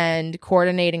on end,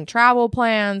 coordinating travel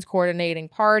plans, coordinating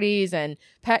parties and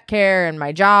pet care and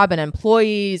my job and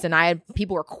employees. And I had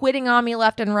people were quitting on me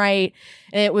left and right.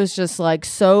 And it was just like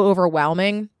so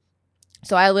overwhelming.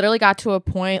 So I literally got to a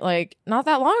point like not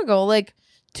that long ago, like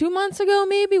 2 months ago,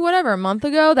 maybe whatever, a month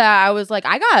ago, that I was like,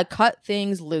 I got to cut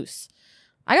things loose.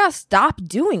 I got to stop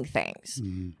doing things.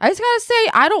 Mm-hmm. I just got to say,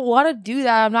 I don't want to do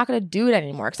that. I'm not going to do it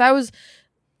anymore. Cause I was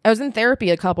in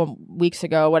therapy a couple weeks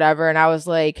ago, whatever, and I was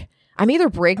like, I'm either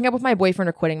breaking up with my boyfriend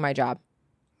or quitting my job.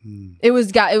 It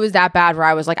was that bad where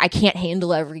I was like, I can't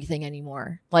handle everything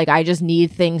anymore. Like, I just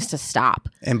need things to stop.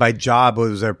 And by job,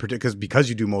 was there because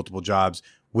you do multiple jobs?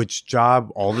 Which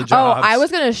job? All the jobs? Oh, I was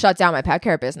going to shut down my pet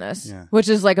care business, which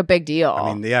is like a big deal.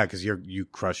 I mean, yeah, because you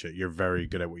crush it. You're very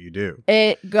good at what you do.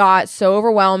 It got so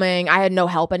overwhelming. I had no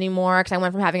help anymore because I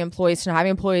went from having employees to not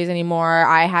having employees anymore.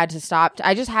 I had to stop.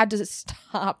 I just had to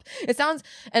stop. It sounds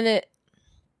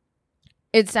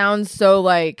so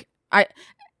like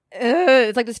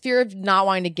it's like this fear of not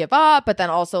wanting to give up, but then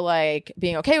also like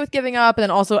being okay with giving up, and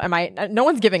then also no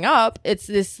one's giving up. It's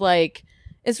this like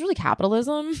it's really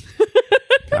capitalism.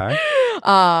 Okay.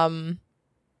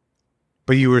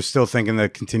 But you were still thinking to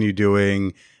continue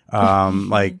doing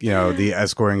like, the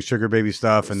escorting sugar baby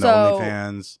stuff and the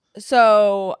OnlyFans.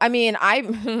 So, I mean, I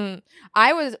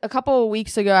was a couple of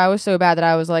weeks ago, I was so bad that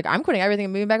I was like, I'm quitting everything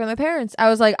and moving back with my parents. I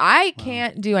was like, I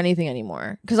can't do anything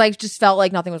anymore because I just felt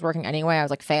like nothing was working anyway. I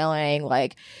was like failing,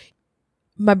 like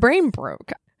my brain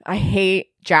broke. I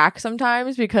hate Jack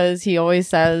sometimes because he always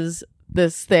says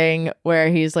this thing where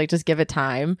he's like, just give it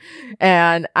time.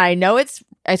 And I know it's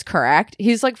correct.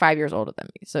 He's like 5 years older than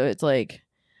me. So it's like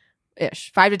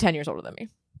 5 to 10 years older than me.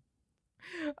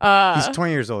 He's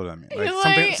 20 years older than me.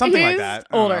 Like something like that.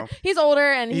 Older. He's older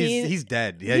and he's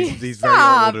dead. He's very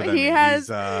older than me.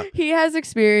 He has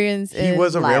experience He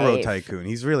was a railroad tycoon.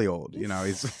 He's really old.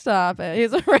 Stop it.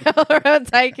 He's a railroad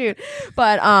tycoon.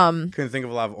 But couldn't think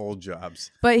of a lot of old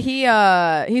jobs. But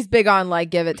he's big on like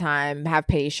give it time, have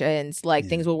patience, like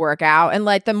things will work out. And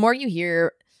like the more you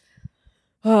hear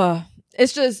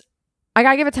it's just I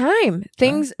gotta give it time.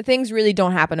 Things really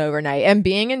don't happen overnight. And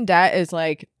being in debt is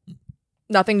like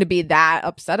nothing to be that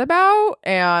upset about,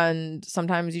 and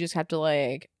sometimes you just have to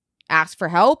like ask for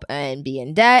help and be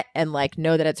in debt and like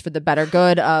know that it's for the better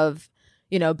good of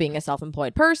being a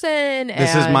self-employed person.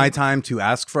 This is my time to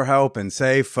ask for help and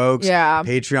say, folks,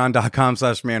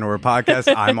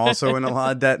 patreon.com/manhorrorpodcast. I'm also in a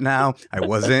lot of debt now. I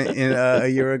wasn't a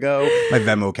year ago. My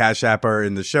Venmo, Cash App are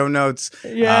in the show notes.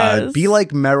 Yes. Be like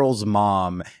Meryl's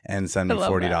mom and send me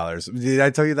 $40. That. Did I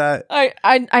tell you that? I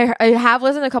have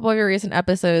listened to a couple of your recent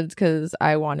episodes because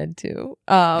I wanted to.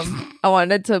 I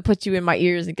wanted to put you in my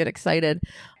ears and get excited.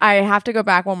 I have to go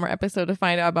back one more episode to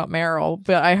find out about Meryl,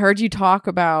 but I heard you talk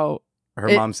about her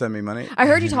mom sent me money. I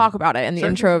heard you talk about it in the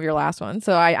intro of your last one,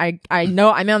 so I know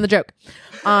I'm on the joke.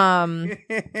 But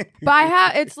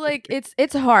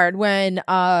it's hard when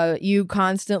you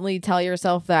constantly tell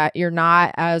yourself that you're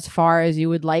not as far as you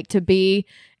would like to be.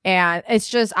 And it's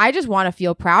just, I just want to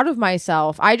feel proud of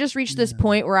myself. I just reached this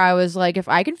point where I was like, if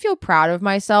I can feel proud of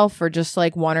myself for just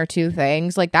like one or two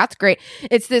things, like that's great.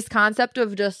 It's this concept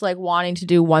of just like wanting to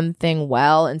do one thing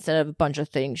well instead of a bunch of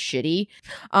things shitty.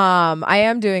 I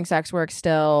am doing sex work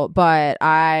still, but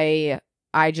I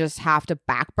just have to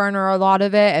back burner a lot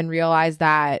of it and realize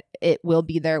that it will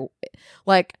be there.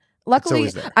 Like Luckily,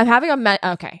 always there. I'm having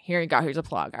okay, here you go. Here's a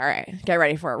plug. All right, get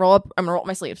ready for it. Roll up. I'm gonna roll up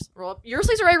my sleeves. Roll up. Your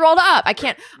sleeves are already rolled up. I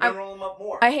can't. I'm roll them up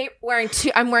more. I hate wearing two.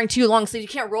 I'm wearing two long sleeves. You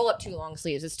can't roll up two long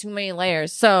sleeves. It's too many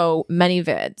layers. So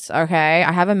ManyVids. Okay,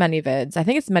 I have a ManyVids. I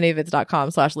think it's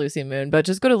manyvids.com/LuceeMoon, but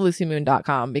just go to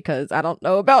LuceeMoon.com because I don't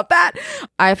know about that.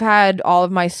 I've had all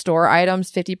of my store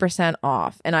items 50%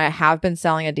 off, and I have been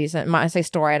selling a decent. When I say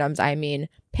store items, I mean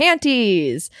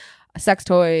panties, sex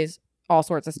toys, all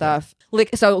sorts of stuff.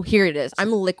 So here it is.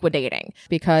 I'm liquidating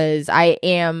because I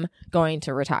am going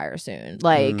to retire soon.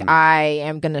 Like I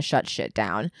am going to shut shit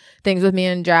down. Things with me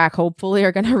and Jack hopefully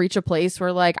are going to reach a place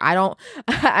where like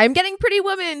I'm getting pretty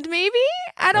womaned maybe.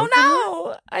 I don't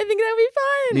know. I think that'd be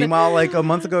fun. Meanwhile, like a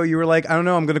month ago, you were like, I don't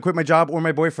know, I'm going to quit my job or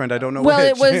my boyfriend. I don't know Well,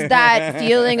 which. it was that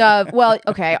feeling of,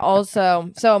 okay.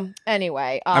 Also, so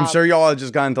anyway. I'm sure y'all had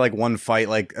just gotten into like one fight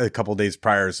like a couple days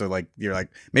prior. So like, you're like,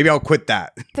 maybe I'll quit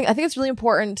that. I think it's really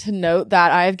important to note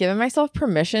that I've given myself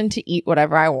permission to eat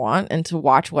whatever I want and to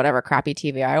watch whatever crappy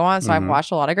TV I want. So I've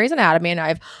watched a lot of Grey's Anatomy, and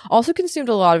I've also consumed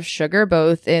a lot of sugar,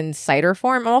 both in cider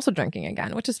form. I'm also drinking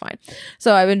again, which is fine.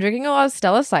 So I've been drinking a lot of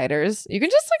Stella ciders. You can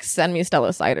just like send me Stella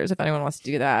ciders if anyone wants to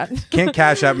do that. Can't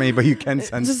cash at me, but you can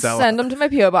send just Stella. send them to my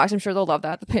PO box. I'm sure they'll love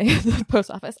that at the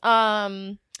post office.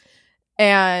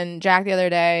 And Jack the other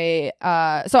day,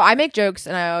 so I make jokes,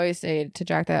 and I always say to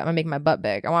Jack that I'm gonna make my butt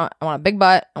big. I want a big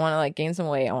butt. I want to like gain some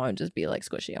weight. I want to just be like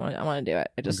squishy. I want to do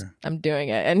it. I'm doing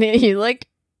it, and he like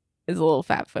is a little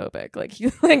fat phobic. Like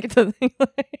he like doesn't like, not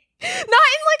in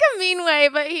like a mean way,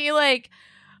 but he like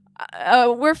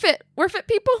we're fit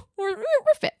people. We're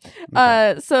fit.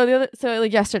 Okay. So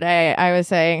like yesterday, I was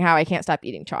saying how I can't stop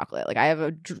eating chocolate. Like I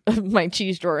have my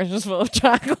cheese drawer is just full of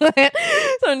chocolate,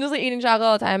 so I'm just like eating chocolate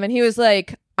all the time. And he was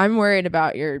like, "I'm worried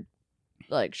about your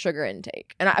like sugar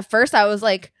intake." And at first, I was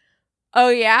like, "Oh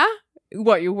yeah,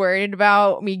 what? You're worried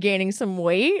about me gaining some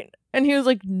weight?" And he was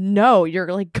like, "No, you're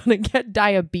like gonna get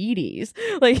diabetes."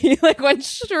 Like he like went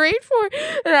straight for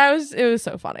it. And it was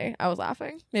so funny. I was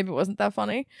laughing. Maybe it wasn't that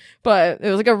funny, but it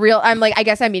was like I'm like, I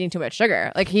guess I'm eating too much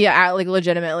sugar. Like he like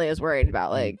legitimately is worried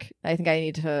about like, I think I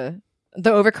need the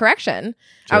overcorrection.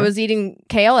 Sure. I was eating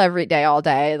kale every day, all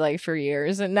day, like for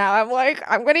years. And now I'm like,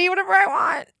 I'm going to eat whatever I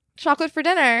want. Chocolate for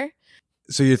dinner.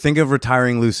 So you think of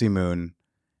retiring Lucee Moon,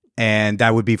 and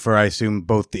that would be for, I assume,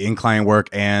 both the incline work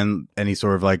and any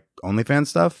sort of like OnlyFans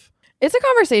stuff? It's a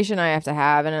conversation I have to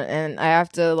have, and I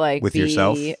have to like with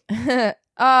yourself? with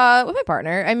my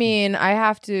partner. I mean, I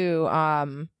have to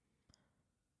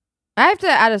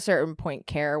at a certain point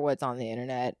care what's on the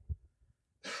internet.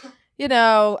 You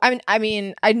know, I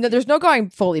mean, I know there's no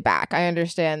going fully back. I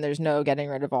understand there's no getting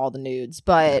rid of all the nudes,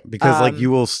 but because like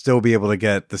you will still be able to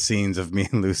get the scenes of me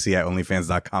and Lucee at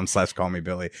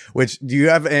onlyfans.com/callmebilly. Which, do you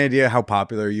have any idea how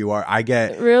popular you are? I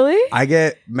get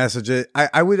messages.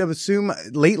 I would assume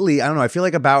lately, I don't know, I feel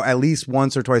like about at least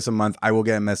once or twice a month I will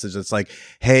get a message that's like,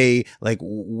 hey, like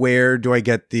where do I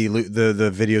get the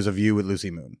videos of you with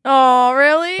Lucee Moon? Oh,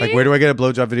 really? Like where do I get a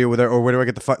blowjob video with her, or where do I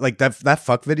get the fuck, like that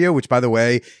fuck video, which by the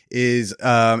way is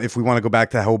if we want to go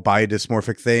back to that whole body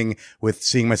dysmorphic thing with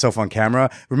seeing myself on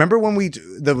camera. Remember when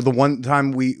the one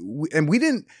time we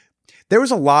didn't, there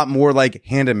was a lot more like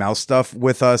hand and mouth stuff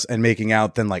with us and making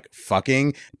out than like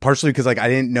fucking, partially because like I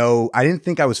didn't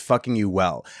think I was fucking you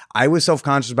well. I was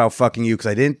self-conscious about fucking you because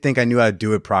I didn't think I knew how to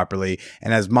do it properly.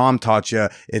 And as mom taught you,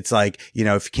 it's like, you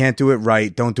know, if you can't do it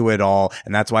right, don't do it at all.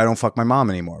 And that's why I don't fuck my mom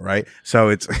anymore, right? So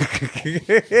it's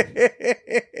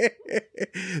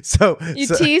so you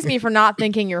tease me for not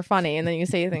thinking you're funny, and then you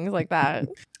say things like that.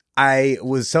 I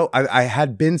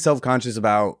had been self-conscious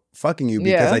about fucking you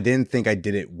because I didn't think I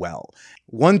did it well.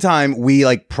 One time we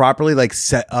like properly like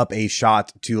set up a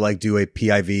shot to like do a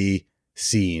PIV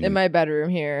scene in my bedroom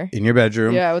here. In your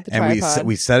bedroom. Yeah, with the tripod. And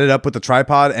we set it up with the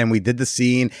tripod and we did the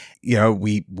scene. You know,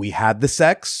 we had the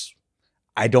sex.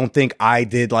 I don't think I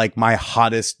did like my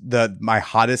hottest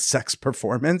sex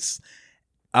performance.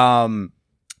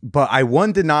 But I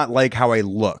did not like how I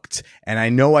looked, and I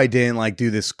know I didn't like do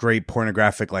this great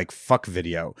pornographic like fuck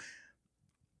video.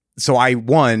 So I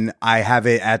have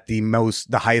it at the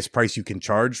highest price you can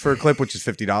charge for a clip, which is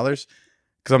 $50.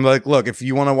 Because I'm like, look, if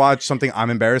you want to watch something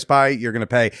I'm embarrassed by, you're gonna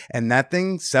pay, and that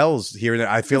thing sells here and there.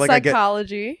 I feel like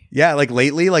psychology. Like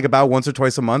lately, like about once or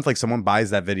twice a month, like someone buys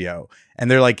that video,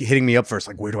 and they're like hitting me up first,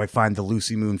 like, where do I find the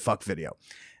Lucee Moon fuck video?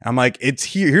 I'm like, it's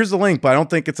here. Here's the link, but I don't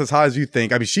think it's as hot as you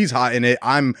think. I mean, she's hot in it.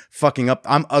 I'm fucking up.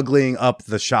 I'm uglying up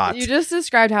the shot. You just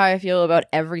described how I feel about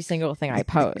every single thing I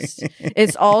post.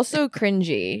 It's also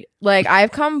cringy. Like,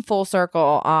 I've come full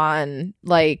circle on,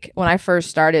 like, when I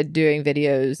first started doing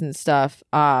videos and stuff,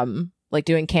 like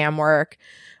doing cam work.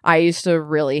 I used to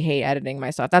really hate editing my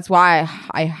stuff. That's why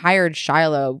I hired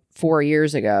Shiloh 4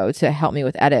 years ago to help me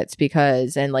with edits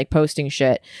and like posting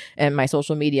shit in my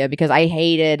social media, because I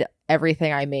hated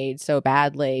everything I made so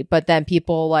badly. But then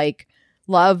people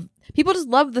just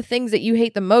love the things that you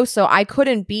hate the most. So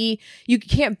you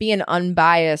can't be an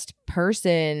unbiased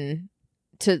person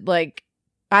to like,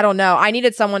 I don't know. I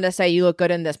needed someone to say, you look good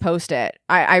in this, post it.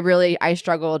 I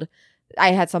struggled.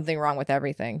 I had something wrong with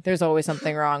everything. There's always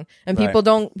something wrong. And people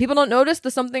don't notice the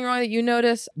something wrong that you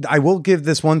notice. I will give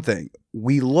this one thing.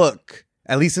 We look,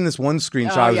 at least in this one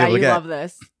screenshot I was able to get. You love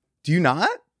this. Do you not?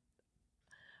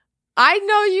 I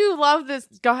know you love this.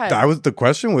 Go ahead. The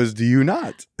question was, do you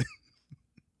not?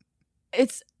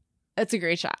 It's a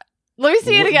great shot. Let me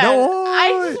see it again. No. I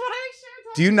just want to make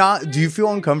sure. Do you not? Do you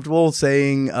feel uncomfortable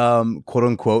saying quote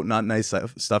unquote not nice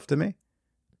stuff to me?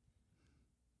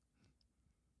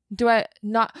 Do I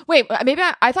not? Wait, maybe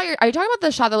I thought are you talking about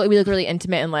the shot that we look really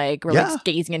intimate and like we're like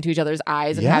gazing into each other's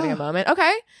eyes and having a moment?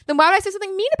 Okay, then why would I say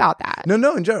something mean about that?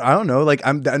 No, in general, I don't know. Like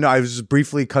I was just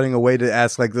briefly cutting away to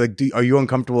ask like are you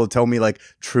uncomfortable to tell me like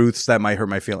truths that might hurt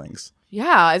my feelings?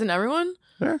 Yeah, isn't everyone?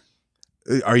 Sure.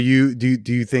 Are you? Do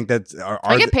you think that?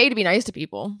 I get paid to be nice to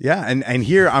people. Yeah, and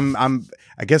here I'm.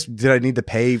 I guess did I need to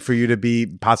pay for you to be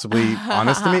possibly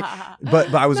honest to me?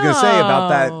 But I was gonna say about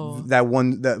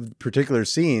that particular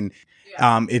scene.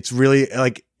 Yeah. It's really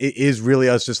like it is really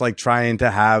us just like trying to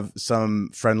have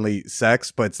some friendly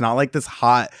sex, but it's not like this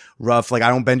hot, rough. Like I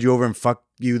don't bend you over and fuck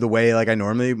you the way like I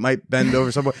normally might bend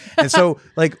over someone. And so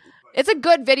like. It's a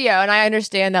good video, and I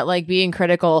understand that, like, being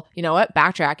critical, you know what?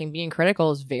 Backtracking, being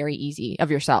critical is very easy of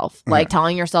yourself. Like,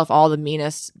 telling yourself all the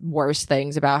meanest, worst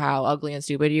things about how ugly and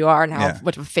stupid you are and how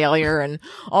much of a failure and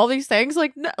all these things.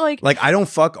 Like, I don't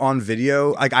fuck on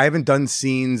video. Like, I haven't done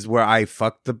scenes where I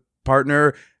fuck the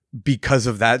partner because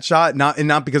of that shot.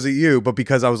 Not because of you, but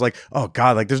because I was like, oh,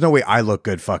 God, like, there's no way I look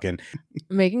good fucking.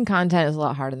 Making content is a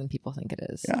lot harder than people think it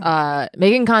is. Yeah.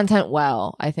 Making content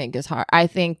well, I think, is hard. I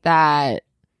think that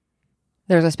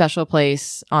there's a special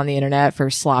place on the internet for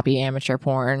sloppy amateur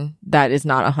porn that is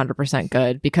not 100%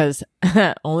 good, because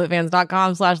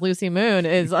onlyfans.com/Lucee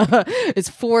is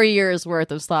 4 years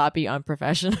worth of sloppy,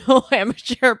 unprofessional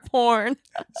amateur porn.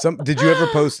 Did you ever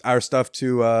post our stuff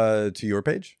to your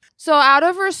page? So out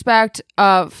of respect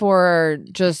for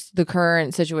just the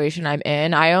current situation I'm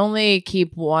in, I only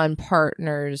keep one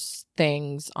partner's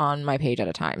things on my page at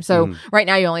a time. So right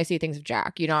now you only see things of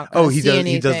Jack. You don't.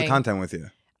 He does the content with you.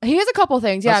 He has a couple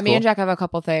things. Yeah, That's me cool. and Jack have a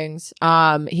couple things.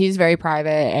 He's very private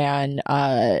and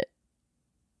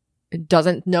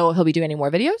doesn't know if he'll be doing any more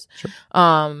videos. Sure.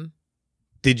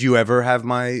 Did you ever have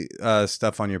my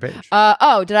stuff on your page? Did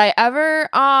I ever?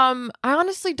 I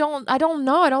honestly don't. I don't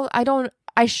know.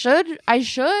 I should.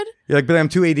 You're like, but I'm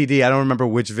too ADD. I don't remember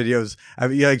which videos.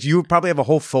 You probably have a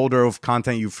whole folder of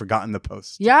content you've forgotten to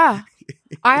post. Yeah.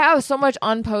 I have so much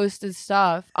unposted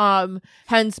stuff.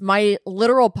 Hence my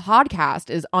literal podcast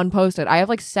is unposted. I have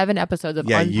like 7 episodes of unposted.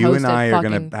 Yeah, you and I are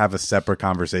gonna have a separate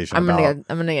conversation. I'm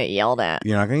gonna get yelled at.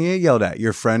 You're not gonna get yelled at.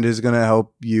 Your friend is gonna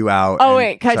help you out. Oh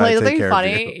wait, can I tell you something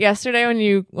funny? Yesterday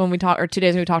when we talked, or 2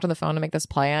 days when we talked on the phone to make this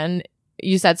plan,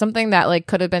 you said something that like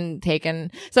could have been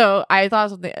taken. So I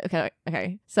thought something.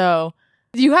 Okay. So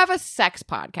you have a sex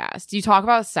podcast. You talk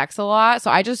about sex a lot. So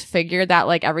I just figured that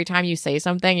like every time you say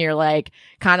something, you're like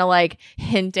kind of like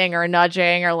hinting or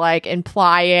nudging or like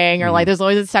implying or like there's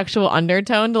always a sexual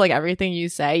undertone to like everything you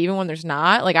say, even when there's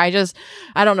not. Like I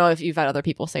don't know if you've had other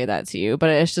people say that to you, but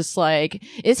it's just like,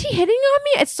 is he hitting on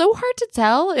me? It's so hard to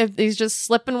tell if he's just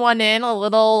slipping one in, a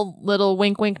little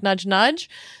wink, wink, nudge, nudge.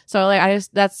 So like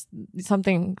that's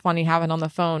something funny happened on the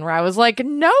phone where I was like,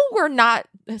 no, we're not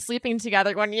sleeping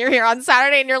together when you're here on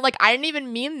Saturday, and you're like, I didn't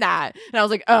even mean that. And I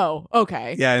was like, oh,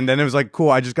 okay. Yeah, and then it was like, cool,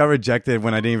 I just got rejected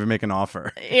when I didn't even make an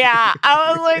offer. Yeah,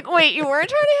 I was like, wait, you weren't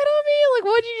trying to hit on me? Like,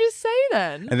 what'd you just say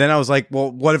then? And then I was like,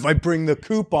 well, what if I bring the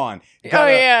coupon? Oh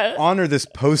yeah, honor this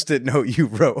post-it note you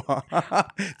wrote.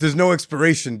 There's no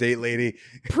expiration date, lady.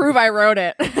 Prove I wrote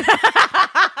it.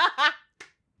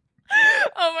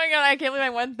 Oh my God, I can't believe I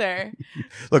went there.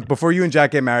 Look, before you and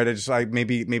Jack get married,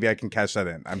 maybe I can cash that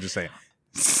in. I'm just saying.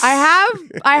 I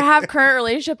have current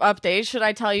relationship updates. Should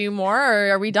I tell you more,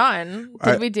 or are we done?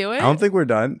 Did we do it? I don't think we're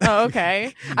done. Oh,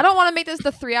 okay. I don't want to make this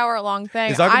the 3-hour long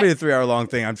thing. It's not gonna be a 3-hour long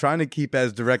thing. I'm trying to keep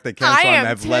as direct as I can, so I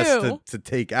have less to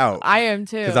take out. I am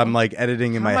too. Because I'm like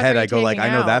editing in my head. I go like, I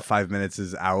know that 5 minutes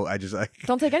is out. I just like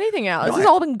don't take anything out. This has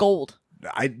all been gold.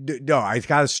 I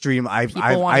gotta stream. I've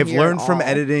learned from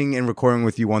editing and recording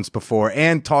with you once before,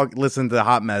 and listen to the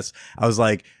Hot Mess. I was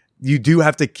like, you do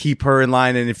have to keep her in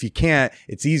line, and if you can't,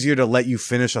 it's easier to let you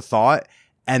finish a thought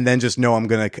and then just know I'm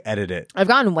going to edit it. I've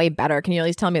gotten way better. Can you at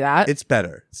least tell me that? It's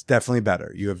better. It's definitely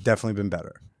better. You have definitely been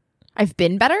better. I've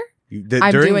been better?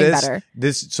 I'm doing better.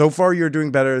 So far, you're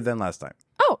doing better than last time.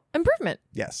 Oh, improvement.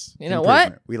 Yes. You know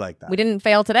what? We like that. We didn't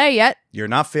fail today yet. You're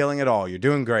not failing at all. You're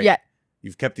doing great. Yet.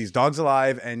 You've kept these dogs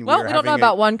alive, and we don't know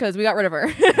about one because we got rid of her.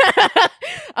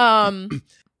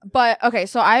 But okay,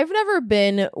 so I've never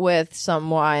been with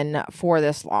someone for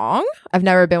this long. I've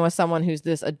never been with someone who's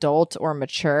this adult or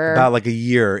mature. About like a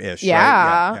year-ish.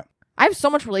 Yeah. Right? Yeah. I have so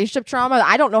much relationship trauma that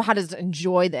I don't know how to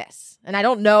enjoy this, and I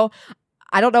don't know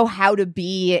how to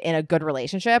be in a good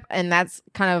relationship. And that's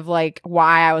kind of like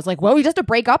why I was like, well, we just have to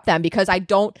break up then, because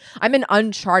I'm in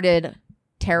uncharted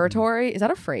territory. Is that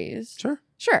a phrase?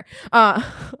 Sure.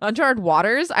 Uncharted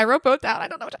waters. I wrote both down. I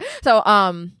don't know what to.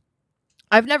 So,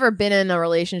 I've never been in a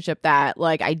relationship that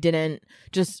like I didn't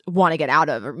just want to get out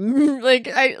of.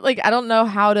 I don't know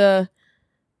how to.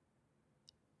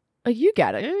 Like, you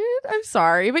get it. I'm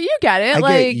sorry, but you get it.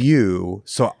 I get you.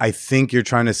 So I think you're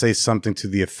trying to say something to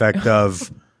the effect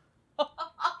of,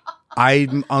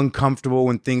 I'm uncomfortable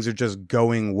when things are just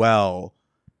going well.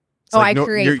 It's I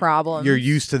create problems. You're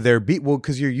used to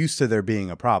because you're used to there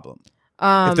being a problem.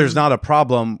 If there's not a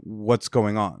problem, what's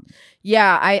going on?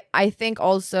 Yeah, I think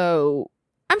also,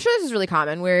 I'm sure this is really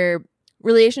common where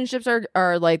relationships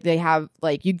are like they have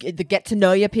like the get to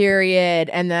know you period,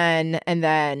 and then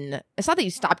it's not that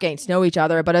you stop getting to know each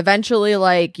other, but eventually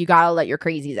like you gotta let your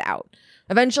crazies out.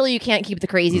 Eventually you can't keep the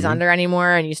crazies under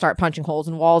anymore, and you start punching holes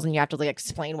in walls, and you have to like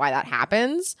explain why that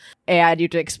happens, and you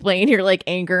have to explain your like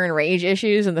anger and rage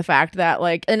issues, and the fact that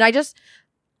like, and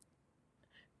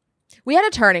we had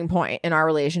a turning point in our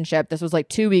relationship. This was like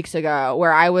 2 weeks ago,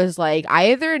 where I was like,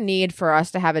 I either need for us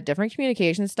to have a different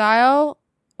communication style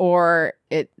or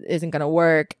it isn't going to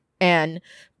work.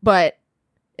 But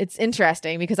it's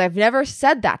interesting because I've never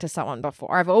said that to someone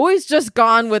before. I've always just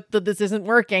gone with this isn't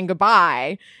working,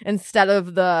 goodbye, instead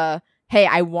of the, hey,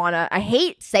 I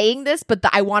hate saying this, but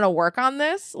I want to work on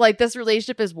this. Like, this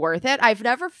relationship is worth it. I've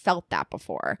never felt that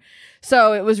before.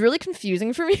 So it was really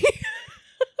confusing for me.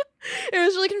 It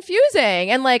was really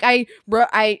confusing. And like, I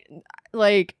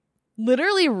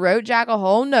literally wrote Jack a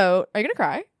whole note. Are you going to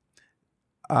cry?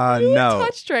 No.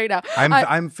 Touched right now.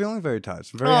 I'm feeling very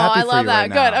touched. I'm very happy for you. I love that. Right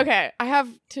now. Good. Okay. I have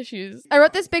tissues. I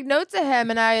wrote this big note to him,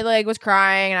 and I like was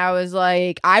crying, and I was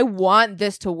like, I want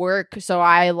this to work, so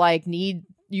I like need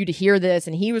you to hear this.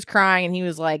 And he was crying, and he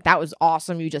was like, that was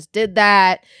awesome. You just did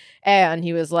that. And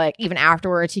he was like, even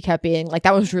afterwards, he kept being like,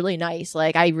 that was really nice.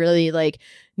 Like, I really like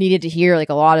needed to hear like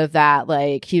a lot of that.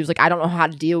 Like, he was like, I don't know how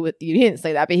to deal with you. He didn't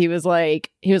say that, but he was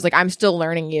like, I'm still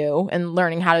learning you and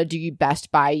learning how to do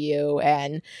best by you.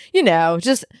 And, you know,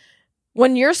 just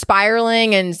when you're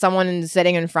spiraling and someone is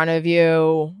sitting in front of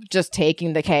you, just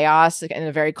taking the chaos in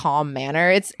a very calm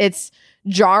manner, it's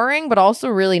jarring, but also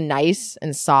really nice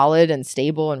and solid and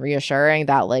stable and reassuring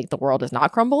that like the world is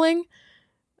not crumbling.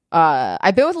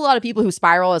 I've been with a lot of people who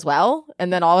spiral as well,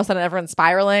 and then all of a sudden everyone's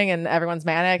spiraling and everyone's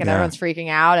manic and everyone's freaking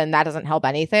out, and that doesn't help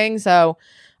anything. So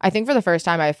I think for the first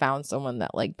time I found someone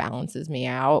that like balances me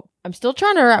out. I'm still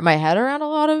trying to wrap my head around a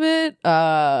lot of it.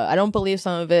 I don't believe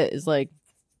some of it is like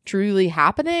truly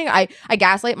happening. I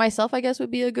gaslight myself, I guess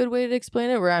would be a good way to explain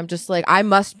it, where I'm just like, I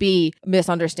must be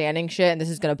misunderstanding shit and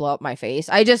this is gonna blow up my face.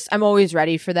 I'm always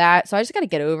ready for that, so I just gotta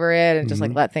get over it and just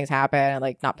like let things happen and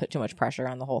like not put too much pressure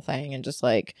on the whole thing and just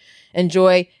like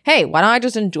enjoy. Hey, why don't I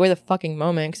just enjoy the fucking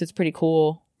moment, because it's pretty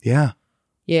cool. Yeah,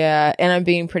 and I'm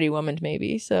being pretty woman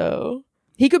maybe, so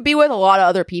he could be with a lot of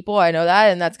other people, I know that,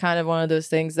 and that's kind of one of those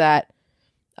things that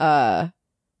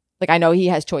like, I know he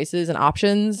has choices and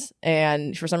options,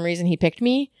 and for some reason he picked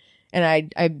me,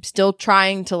 and I'm still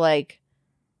trying to like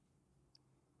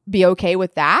be okay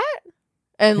with that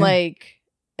and like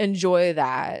enjoy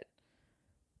that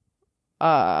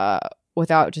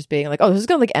without just being like, oh, this is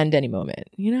gonna like end any moment,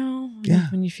 you know?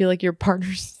 Yeah. When you feel like your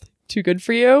partner's too good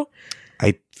for you.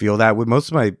 I feel that with most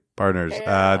of my partners.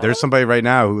 There's somebody right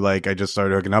now who like I just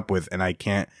started hooking up with, and I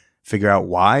can't figure out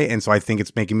why, and so I think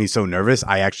it's making me so nervous.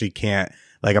 I actually can't.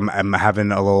 Like, I'm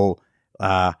having a little,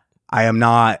 I am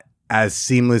not as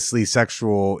seamlessly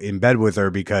sexual in bed with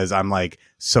her because I'm like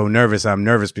so nervous. I'm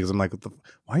nervous because I'm like,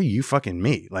 why are you fucking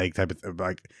me? Like, type of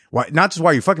like, why? Not just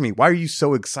why are you fucking me? Why are you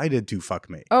so excited to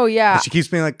fuck me? Oh yeah. And she keeps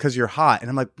being like, because you're hot, and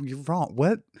I'm like, you're wrong.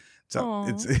 What? So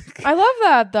it's. I love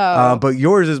that though. But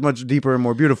yours is much deeper and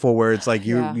more beautiful, where it's like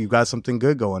you got something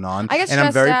good going on, and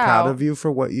I'm very proud of you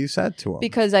for what you said to him.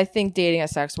 Because I think dating a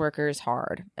sex worker is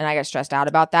hard, and I get stressed out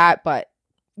about that, but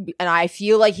and I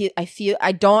feel like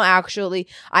I don't actually,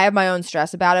 I have my own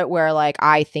stress about it where like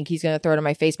I think he's going to throw it in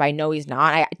my face, but I know he's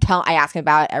not. I ask him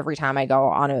about it every time I go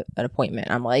on an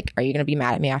appointment. I'm like, are you going to be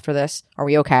mad at me after this? Are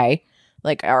we okay?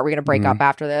 Like, are we going to break up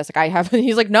after this? Like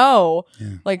he's like, no,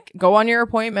 like go on your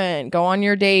appointment, go on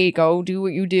your date, go do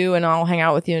what you do. And I'll hang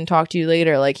out with you and talk to you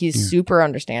later. Like he's super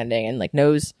understanding and like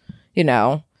knows,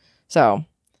 so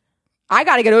I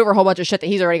got to get over a whole bunch of shit that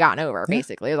he's already gotten over,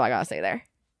 basically, is all I got to say there.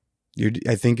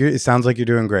 I think it sounds like you're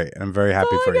doing great. And I'm very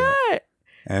happy for you.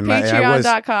 And I was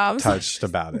touched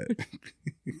about it.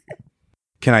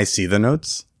 Can I see the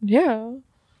notes? Yeah.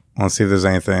 I want to see if there's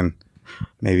anything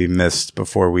maybe missed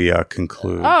before we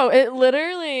conclude. Oh, it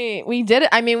literally, we did it.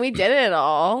 I mean, we did it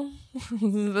all.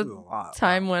 The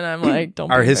time when I'm like,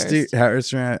 don't our be history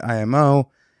at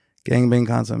IMO, gangbang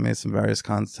content, made some various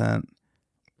content.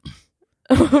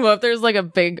 Well, if there's like a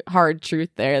big hard truth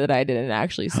there that I didn't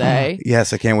actually say.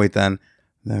 Yes, I can't wait then.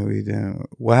 That we didn't.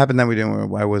 What happened that we didn't?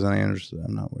 Why wasn't I interested?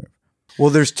 I'm not aware. Well,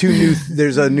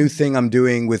 there's a new thing I'm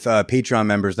doing with Patreon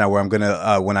members now where I'm going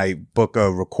to, when I book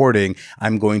a recording,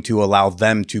 I'm going to allow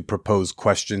them to propose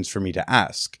questions for me to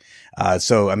ask.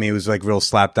 So, I mean, it was like real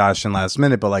slapdash and last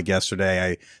minute, but like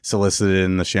yesterday I solicited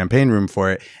in the champagne room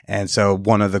for it. And so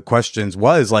one of the questions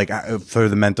was like for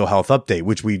the mental health update,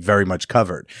 which we very much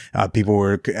covered. People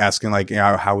were asking like,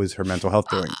 how is her mental health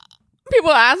doing?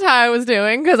 People asked how I was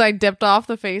doing because I dipped off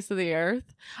the face of the earth.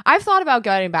 I've thought about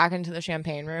getting back into the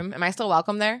champagne room. Am I still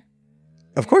welcome there?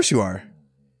 Of course you are.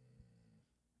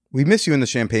 We miss you in the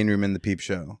champagne room in the peep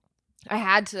show. I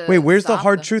had to. Wait, where's the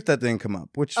hard truth that didn't come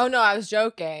up? Which? Oh, no, I was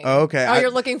joking. Oh, okay. Oh,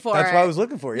 you're looking for That's it. what I was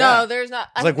looking for, yeah. No, there's not.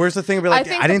 It's like, where's the thing about like,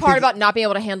 I think the part about not being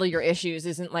able to handle your issues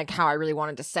isn't like how I really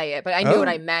wanted to say it, but I knew what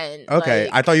I meant. Okay.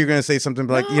 Like, I thought you were going to say something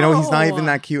like, he's not even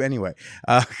that cute anyway.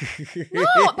 No,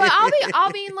 but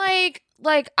I'll be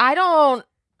like, I don't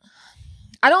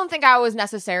think I was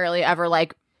necessarily ever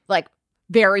like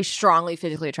very strongly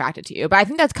physically attracted to you, but I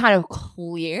think that's kind of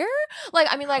clear.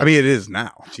 I mean, it is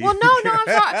now. Jeez. Well, no, I'm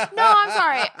sorry. No, I'm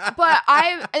sorry. But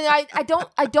I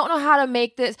don't know how to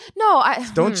make this. No,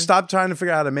 don't stop trying to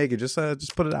figure out how to make it. Just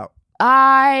put it out.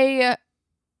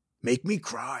 Make me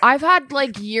cry. I've had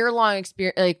like year-long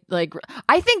experience. Like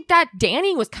I think that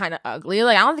Danny was kind of ugly.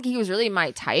 Like I don't think he was really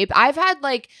my type. I've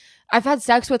had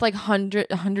sex with like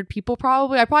 100 people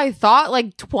probably. I probably thought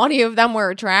like 20 of them were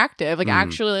attractive, like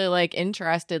actually like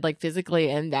interested like physically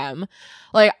in them.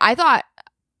 Like I thought,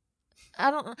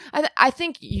 I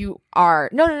think you are.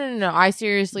 No. I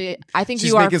seriously, I think she's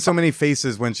you are. She's making so many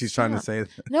faces when she's trying to say that.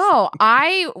 No,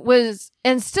 I was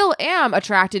and still am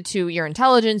attracted to your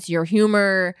intelligence, your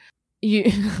humor.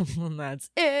 That's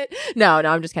it. No,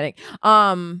 I'm just kidding.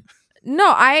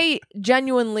 No, I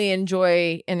genuinely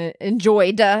enjoyed spending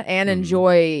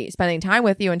time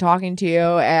with you and talking to you,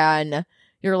 and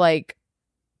you're like,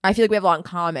 I feel like we have a lot in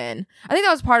common. I think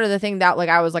that was part of the thing that like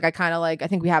I was like, I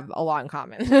think we have a lot in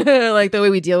common. Like the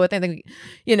way we deal with it. I think,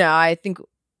 I think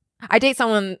I date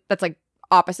someone that's like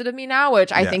opposite of me now,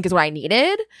 which I think is what I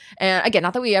needed. And again,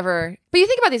 not that we ever, but you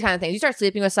think about these kind of things. You start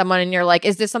sleeping with someone and you're like,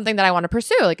 is this something that I want to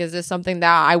pursue? Like, is this something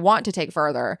that I want to take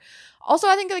further? Also,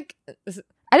 I think like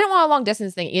I didn't want a long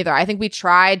distance thing either. I think we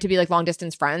tried to be like long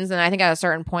distance friends, and I think at a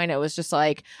certain point it was just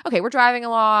like, okay, we're driving a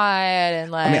lot,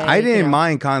 and like. I mean, I didn't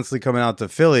mind constantly coming out to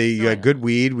Philly. You had good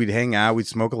weed. We'd hang out. We'd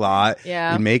smoke a lot.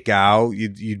 Yeah. We'd make out.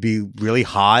 You'd be really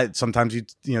hot. Sometimes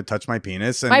you'd touch my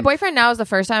penis. And my boyfriend now is the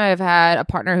first time I've had a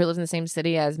partner who lives in the same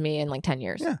city as me in like 10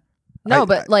 years. Yeah. No,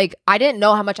 but I didn't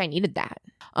know how much I needed that.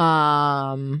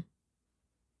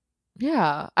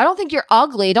 Yeah. I don't think you're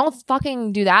ugly. Don't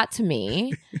fucking do that to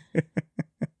me.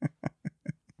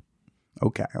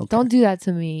 Okay. Don't do that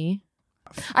to me.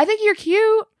 I think you're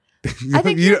cute. I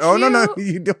think you're cute. Oh, no.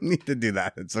 You don't need to do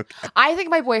that. It's okay. I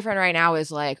think my boyfriend right now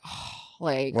is like,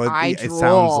 I drool. It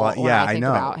sounds like, when I think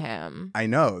about him. I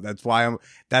know. That's why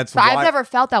I've never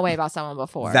felt that way about someone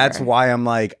before. That's why I'm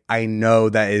like, I know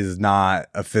that is not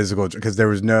a physical, because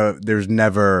there's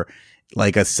never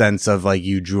like a sense of like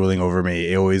you drooling over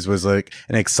me. It always was like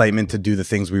an excitement to do the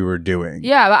things we were doing.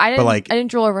 Yeah, but I didn't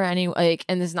drool over any like,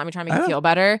 and this is not me trying to make you feel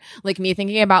better. Like me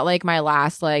thinking about like my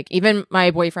last, like even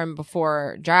my boyfriend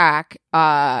before Jack,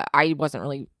 I wasn't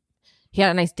really, he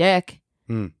had a nice dick.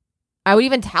 I would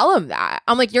even tell him that.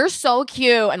 I'm like, you're so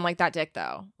cute, and like that dick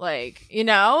though. Like,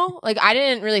 like I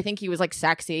didn't really think he was like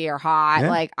sexy or hot. Yeah.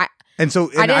 Like I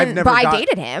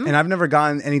dated him. And I've never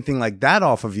gotten anything like that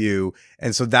off of you.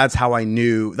 And so that's how I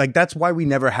knew, like, that's why we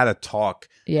never had a talk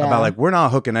about like, we're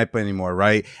not hooking up anymore.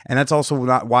 Right. And that's also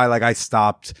not why, like, I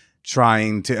stopped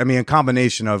trying to, I mean, a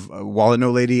combination of Wallet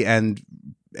No Lady and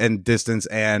distance.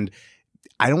 And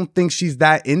I don't think she's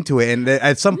that into it. And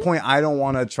at some point, I don't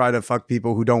want to try to fuck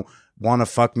people who don't want to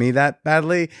fuck me that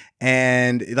badly.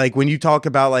 And like when you talk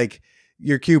about like,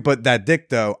 you're cute, but that dick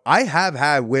though, I have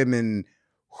had women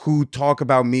who talk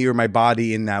about me or my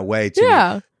body in that way to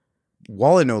me.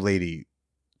 Wallet No Lady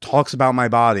talks about my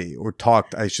body, or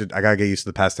talked, I gotta get used to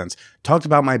the past tense, talked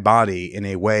about my body in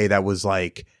a way that was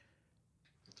like,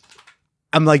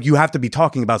 I'm like, you have to be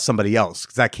talking about somebody else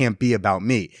because that can't be about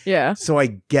me. Yeah. So I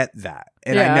get that.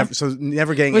 And I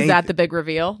never getting Was that the big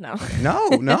reveal? No.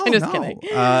 No. Just kidding.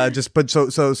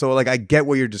 So like I get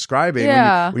what you're describing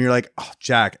when you're like, oh,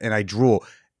 Jack, and I drool.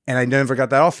 And I never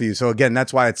got that off of you. So again,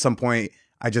 that's why at some point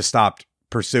I just stopped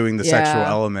pursuing the sexual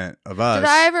element of us. Did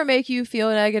I ever make you feel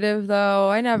negative though?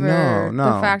 I never.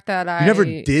 No. The fact that You never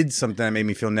did something that made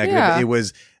me feel negative. Yeah. It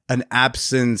was an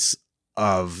absence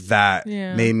of that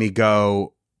made me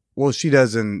go, well, she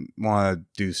doesn't want to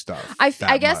do stuff. I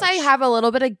guess much. I have a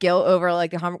little bit of guilt over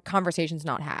like the conversations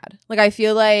not had. Like I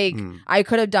feel like I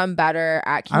could have done better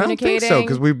at communicating. I don't think so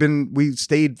because we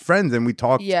stayed friends and we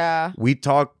talked. Yeah, we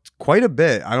talked quite a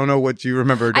bit. I don't know what you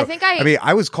remember. I mean,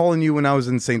 I was calling you when I was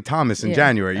in St. Thomas in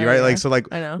January, right? Yeah. Like, so like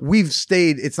I know. we've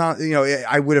stayed. It's not,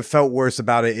 I would have felt worse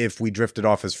about it if we drifted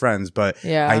off as friends, but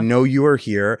I know you are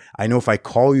here. I know if I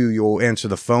call you, you'll answer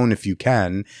the phone if you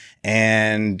can.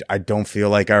 And I don't feel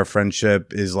like our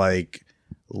friendship is like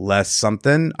less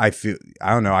something. I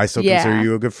don't know. I still consider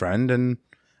you a good friend, and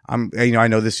I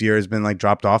know this year has been like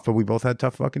dropped off, but we both had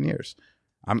tough fucking years.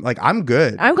 I'm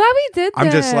good. I'm glad we did this.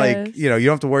 I'm just like, you don't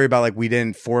have to worry about like we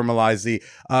didn't formalize the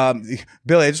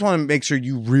Billy, I just want to make sure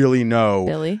you really know.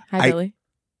 Billy. Hi, Billy.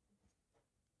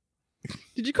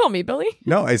 Did you call me Billy?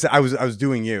 No, I was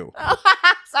doing you.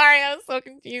 Sorry, that was so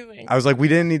confusing. I was like, we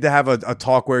didn't need to have a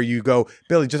talk where you go,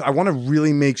 Billy, I want to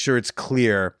really make sure it's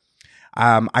clear.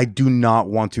 I do not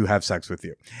want to have sex with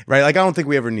you, right? Like, I don't think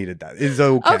we ever needed that. It's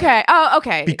okay. Okay. Oh,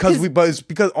 okay. Because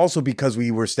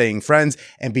we were staying friends,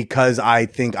 and because I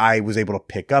think I was able to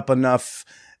pick up enough,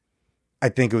 I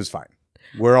think it was fine.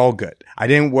 We're all good. I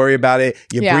didn't worry about it.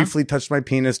 You briefly touched my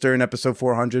penis during episode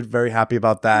 400. Very happy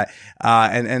about that.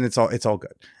 And it's all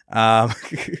good.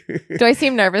 Do I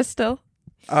seem nervous still?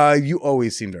 You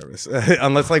always seem nervous,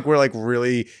 unless like we're like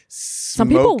really some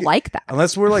people like that.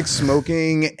 Unless we're like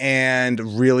smoking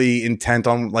and really intent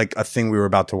on like a thing we were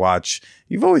about to watch.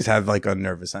 You've always had like a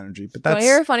nervous energy. But that's. Do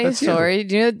you hear a funny story? You.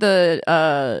 Do you know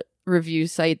the review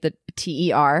site, the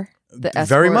TER, the escort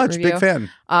very much review? Big fan.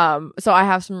 So I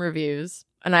have some reviews.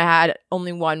 And I had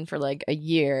only one for like a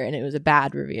year, and it was a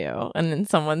bad review. And then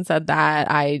someone said that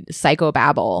I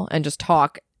psychobabble and just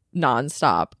talk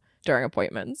nonstop during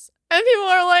appointments. And people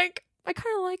are like, I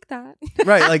kind of like that.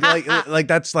 Right. Like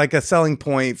that's like a selling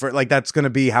point for like, that's going to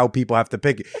be how people have to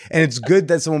pick it. And it's good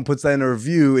that someone puts that in a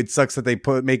review. It sucks that they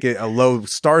make it a low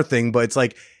star thing, but it's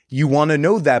like, you want to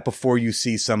know that before you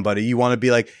see somebody. You want to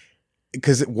be like,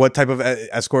 because what type of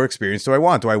escort experience do I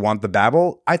want? Do I want the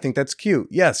babble? I think that's cute.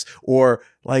 Yes. Or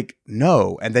like,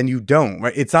 no. And then you don't,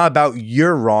 right? It's not about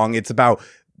you're wrong. It's about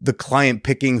the client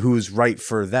picking who's right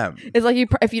for them. It's like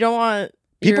if you don't want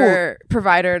your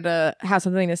provider to have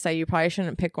something to say, you probably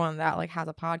shouldn't pick one that like has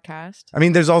a podcast. I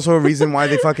mean, there's also a reason why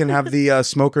they fucking have the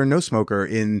smoker, no smoker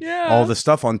in all the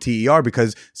stuff on TER,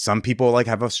 because some people like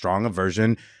have a strong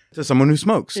aversion to someone who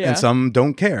smokes and some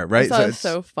don't care, right? So it's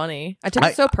so funny. I took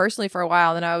it so personally for a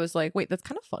while, and I was like, wait, that's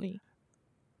kind of funny.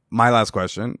 My last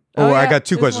question. I got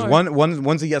two questions.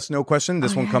 One's a yes, no question.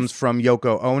 This one comes from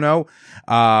Yoko Ono.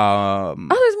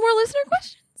 There's more listener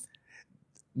questions?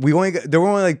 There were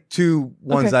only like two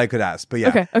ones that I could ask, but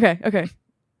yeah. Okay.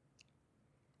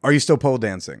 Are you still pole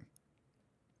dancing?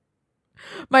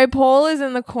 My pole is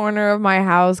in the corner of my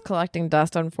house collecting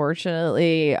dust,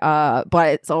 unfortunately, but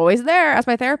it's always there. As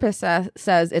my therapist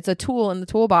says, it's a tool in the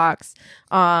toolbox.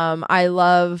 I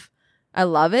love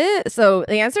it. So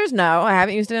the answer is no. I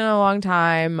haven't used it in a long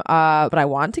time, but I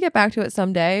want to get back to it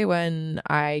someday when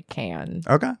I can.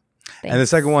 Okay. Thanks. And the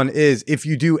second one is, if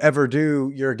you do ever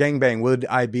do your gangbang, would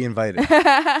I be invited?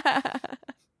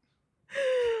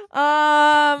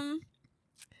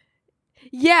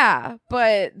 Yeah,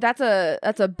 but that's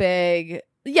a big,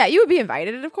 yeah, you would be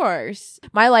invited, of course.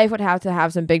 My life would have to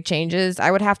have some big changes.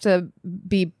 I would have to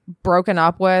be broken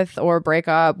up with or break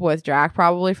up with Jack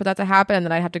probably for that to happen, and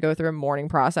then I'd have to go through a mourning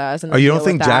process. And you don't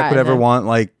think Jack would ever want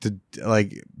like to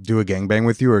like do a gangbang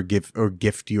with you or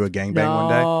gift you a gangbang one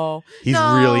day? He's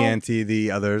really anti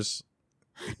the others.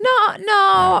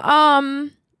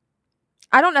 No.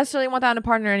 I don't necessarily want that in a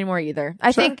partner anymore either.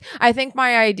 I think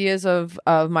my ideas of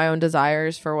my own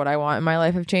desires for what I want in my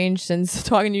life have changed since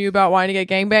talking to you about wanting to get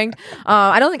gangbanged.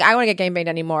 I don't think I want to get gangbanged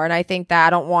anymore, and I think that I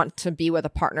don't want to be with a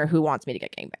partner who wants me to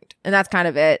get gangbanged, and that's kind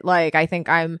of it. Like, I think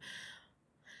I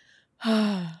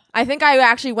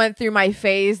actually went through my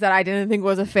phase that I didn't think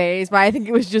was a phase, but I think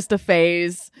it was just a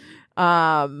phase.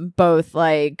 Both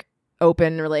like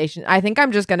open relation. I think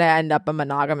I'm just going to end up a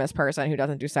monogamous person who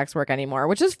doesn't do sex work anymore,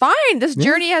 which is fine. This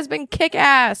journey has been kick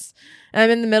ass. And I'm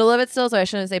in the middle of it still, so I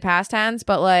shouldn't say past tense,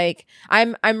 but like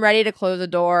I'm ready to close a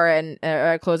door and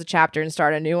close a chapter and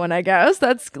start a new one, I guess.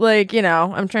 That's like, you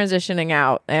know, I'm transitioning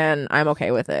out and I'm okay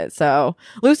with it. So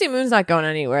Lucee Moon's not going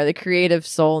anywhere. The creative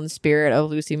soul and spirit of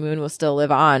Lucee Moon will still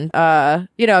live on.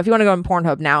 You know, if you want to go on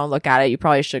Pornhub now and look at it, you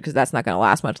probably should, because that's not going to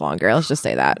last much longer. Let's just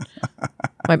say that.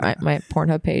 my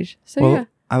Pornhub page. So well, yeah.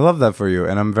 I love that for you,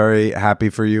 and I'm very happy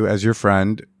for you as your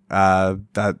friend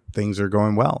that things are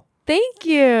going well. Thank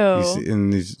you.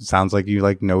 And it sounds like you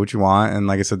like know what you want, and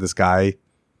like I said, this guy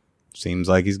seems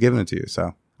like he's giving it to you.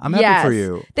 So I'm happy for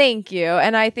you. Thank you.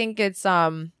 And I think it's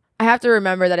I have to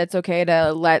remember that it's okay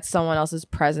to let someone else's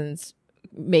presence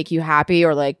make you happy,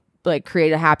 or like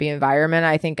create a happy environment.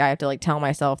 I think I have to like tell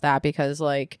myself that, because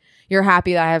like, you're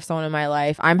happy that I have someone in my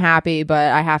life. I'm happy,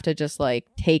 but I have to just like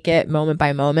take it moment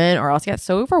by moment, or else get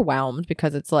so overwhelmed,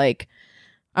 because it's like,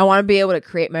 I want to be able to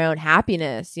create my own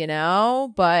happiness, you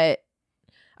know, but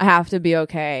I have to be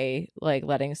okay like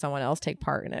letting someone else take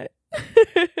part in it.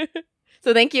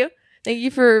 So thank you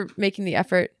for making the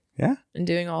effort and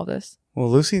doing all this. Well,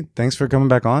 Lucee, thanks for coming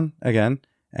back on again.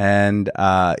 And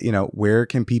you know, where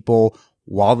can people,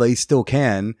 while they still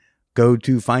can, go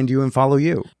to find you and follow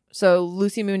you? So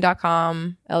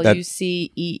luceemoon.com,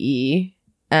 LuceeMoon.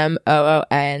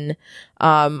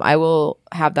 I will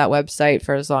have that website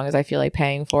for as long as I feel like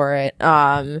paying for it.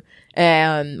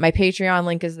 And my Patreon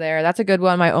link is there. That's a good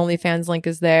one. My OnlyFans link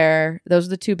is there. Those are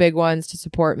the two big ones to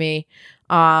support me.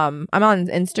 I'm on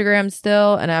Instagram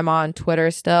still, and I'm on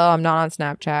Twitter still. I'm not on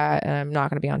Snapchat, and I'm not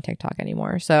going to be on TikTok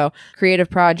anymore. So creative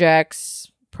projects,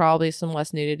 probably some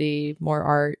less nudity, more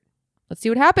art. Let's see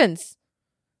what happens.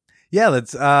 Yeah,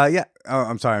 let's Oh,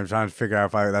 I'm sorry. I'm trying to figure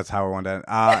out if that's how I want to end.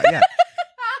 Yeah.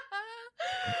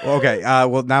 Well, okay.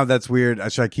 Well, now that's weird.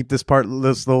 Should I keep this part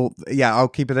little? Yeah, I'll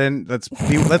keep it in. Let's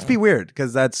be weird,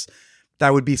 because that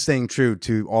would be staying true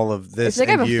to all of this. It's like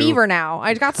I have a fever now.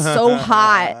 I got so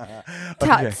hot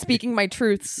speaking my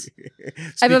truths.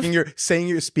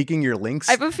 Speaking your links.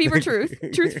 I have a fever truth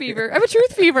fever. I have a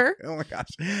truth fever. Oh my gosh.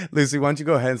 Lucee, why don't you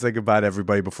go ahead and say goodbye to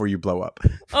everybody before you blow up?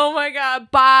 Oh my God.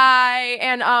 Bye.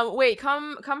 And wait,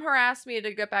 come harass me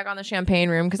to get back on the champagne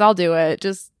room, because I'll do it.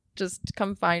 Just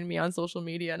come find me on social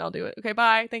media and I'll do it. Okay,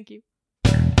 bye. Thank you.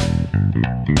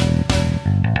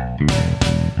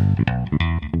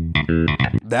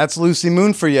 That's Lucee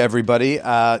Moon for you, everybody.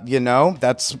 You know,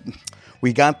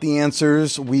 we got the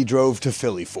answers we drove to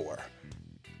Philly for.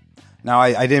 Now,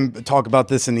 I didn't talk about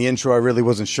this in the intro. I really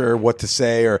wasn't sure what to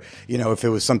say, or, you know, if it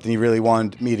was something you really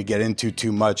wanted me to get into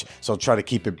too much. So I'll try to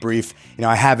keep it brief. You know,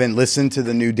 I haven't listened to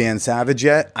the new Dan Savage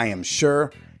yet. I am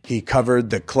sure he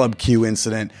covered the Club Q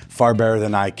incident far better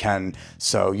than I can.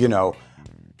 So, you know,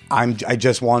 I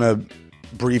just want to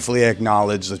briefly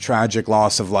acknowledge the tragic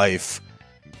loss of life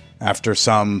after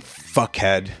some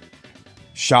fuckhead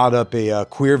shot up a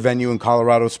queer venue in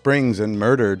Colorado Springs and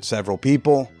murdered several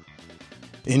people,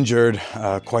 injured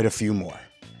quite a few more.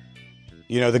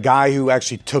 You know, the guy who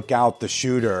actually took out the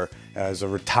shooter as a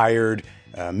retired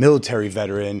military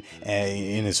veteran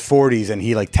in his 40s, and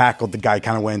he like tackled the guy,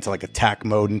 kind of went into like attack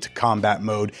mode, into combat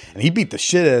mode, and he beat the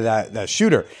shit out of that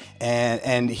shooter.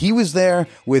 And he was there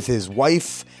with his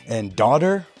wife and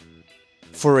daughter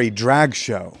for a drag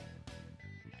show.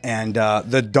 And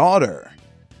the daughter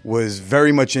was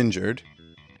very much injured,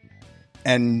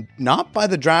 and not by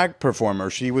the drag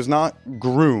performer. She was not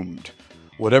groomed.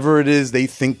 Whatever it is they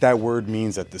think that word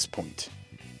means at this point.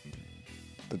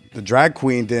 But the drag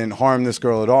queen didn't harm this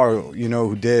girl at all. You know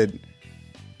who did?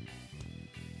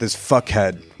 This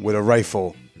fuckhead with a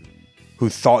rifle who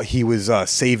thought he was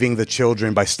saving the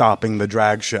children by stopping the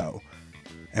drag show.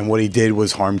 And what he did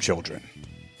was harm children.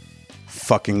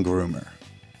 Fucking groomer.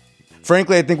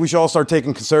 Frankly, I think we should all start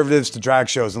taking conservatives to drag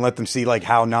shows and let them see like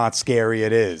how not scary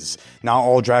it is. Not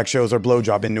all drag shows are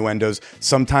blowjob innuendos.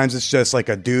 Sometimes it's just like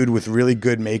a dude with really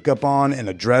good makeup on and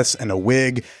a dress and a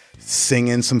wig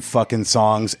singing some fucking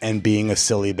songs and being a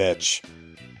silly bitch.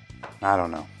 I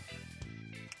don't know.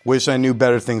 Wish I knew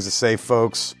better things to say,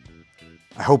 folks.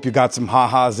 I hope you got some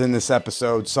ha-has in this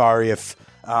episode. Sorry if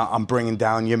I'm bringing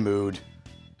down your mood.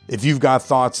 If you've got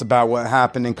thoughts about what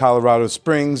happened in Colorado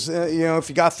Springs, if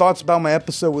you got thoughts about my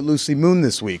episode with Lucee Moon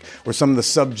this week, or some of the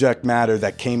subject matter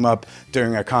that came up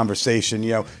during our conversation,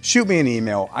 shoot me an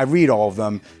email. I read all of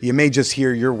them. You may just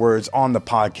hear your words on the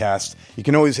podcast. You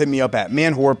can always hit me up at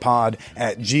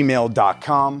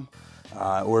manwhorepod@gmail.com.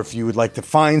 Or if you would like to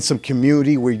find some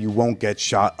community where you won't get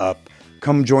shot up,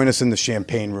 come join us in the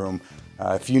champagne room.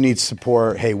 If you need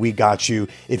support, hey, we got you.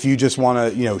 If you just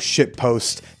want to, shit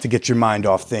post to get your mind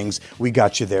off things, we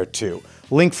got you there too.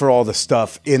 Link for all the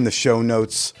stuff in the show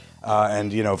notes.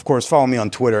 And, of course, follow me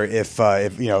on Twitter if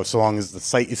so long as the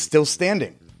site is still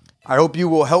standing. I hope you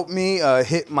will help me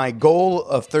hit my goal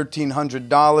of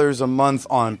 $1,300 a month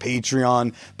on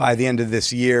Patreon by the end of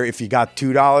this year. If you got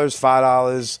 $2,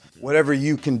 $5, whatever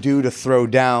you can do to throw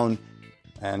down,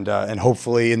 and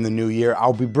hopefully in the new year,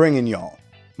 I'll be bringing y'all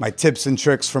my tips and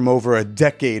tricks from over a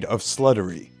decade of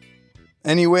sluttery.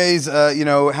 Anyways,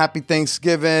 happy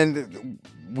Thanksgiving.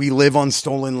 We live on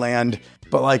stolen land,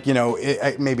 but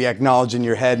maybe acknowledge in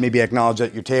your head, maybe acknowledge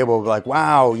at your table, like,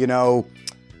 wow,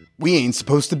 we ain't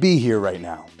supposed to be here right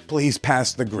now. Please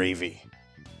pass the gravy.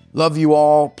 Love you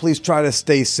all. Please try to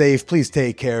stay safe. Please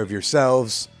take care of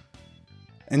yourselves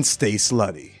and stay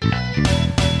slutty.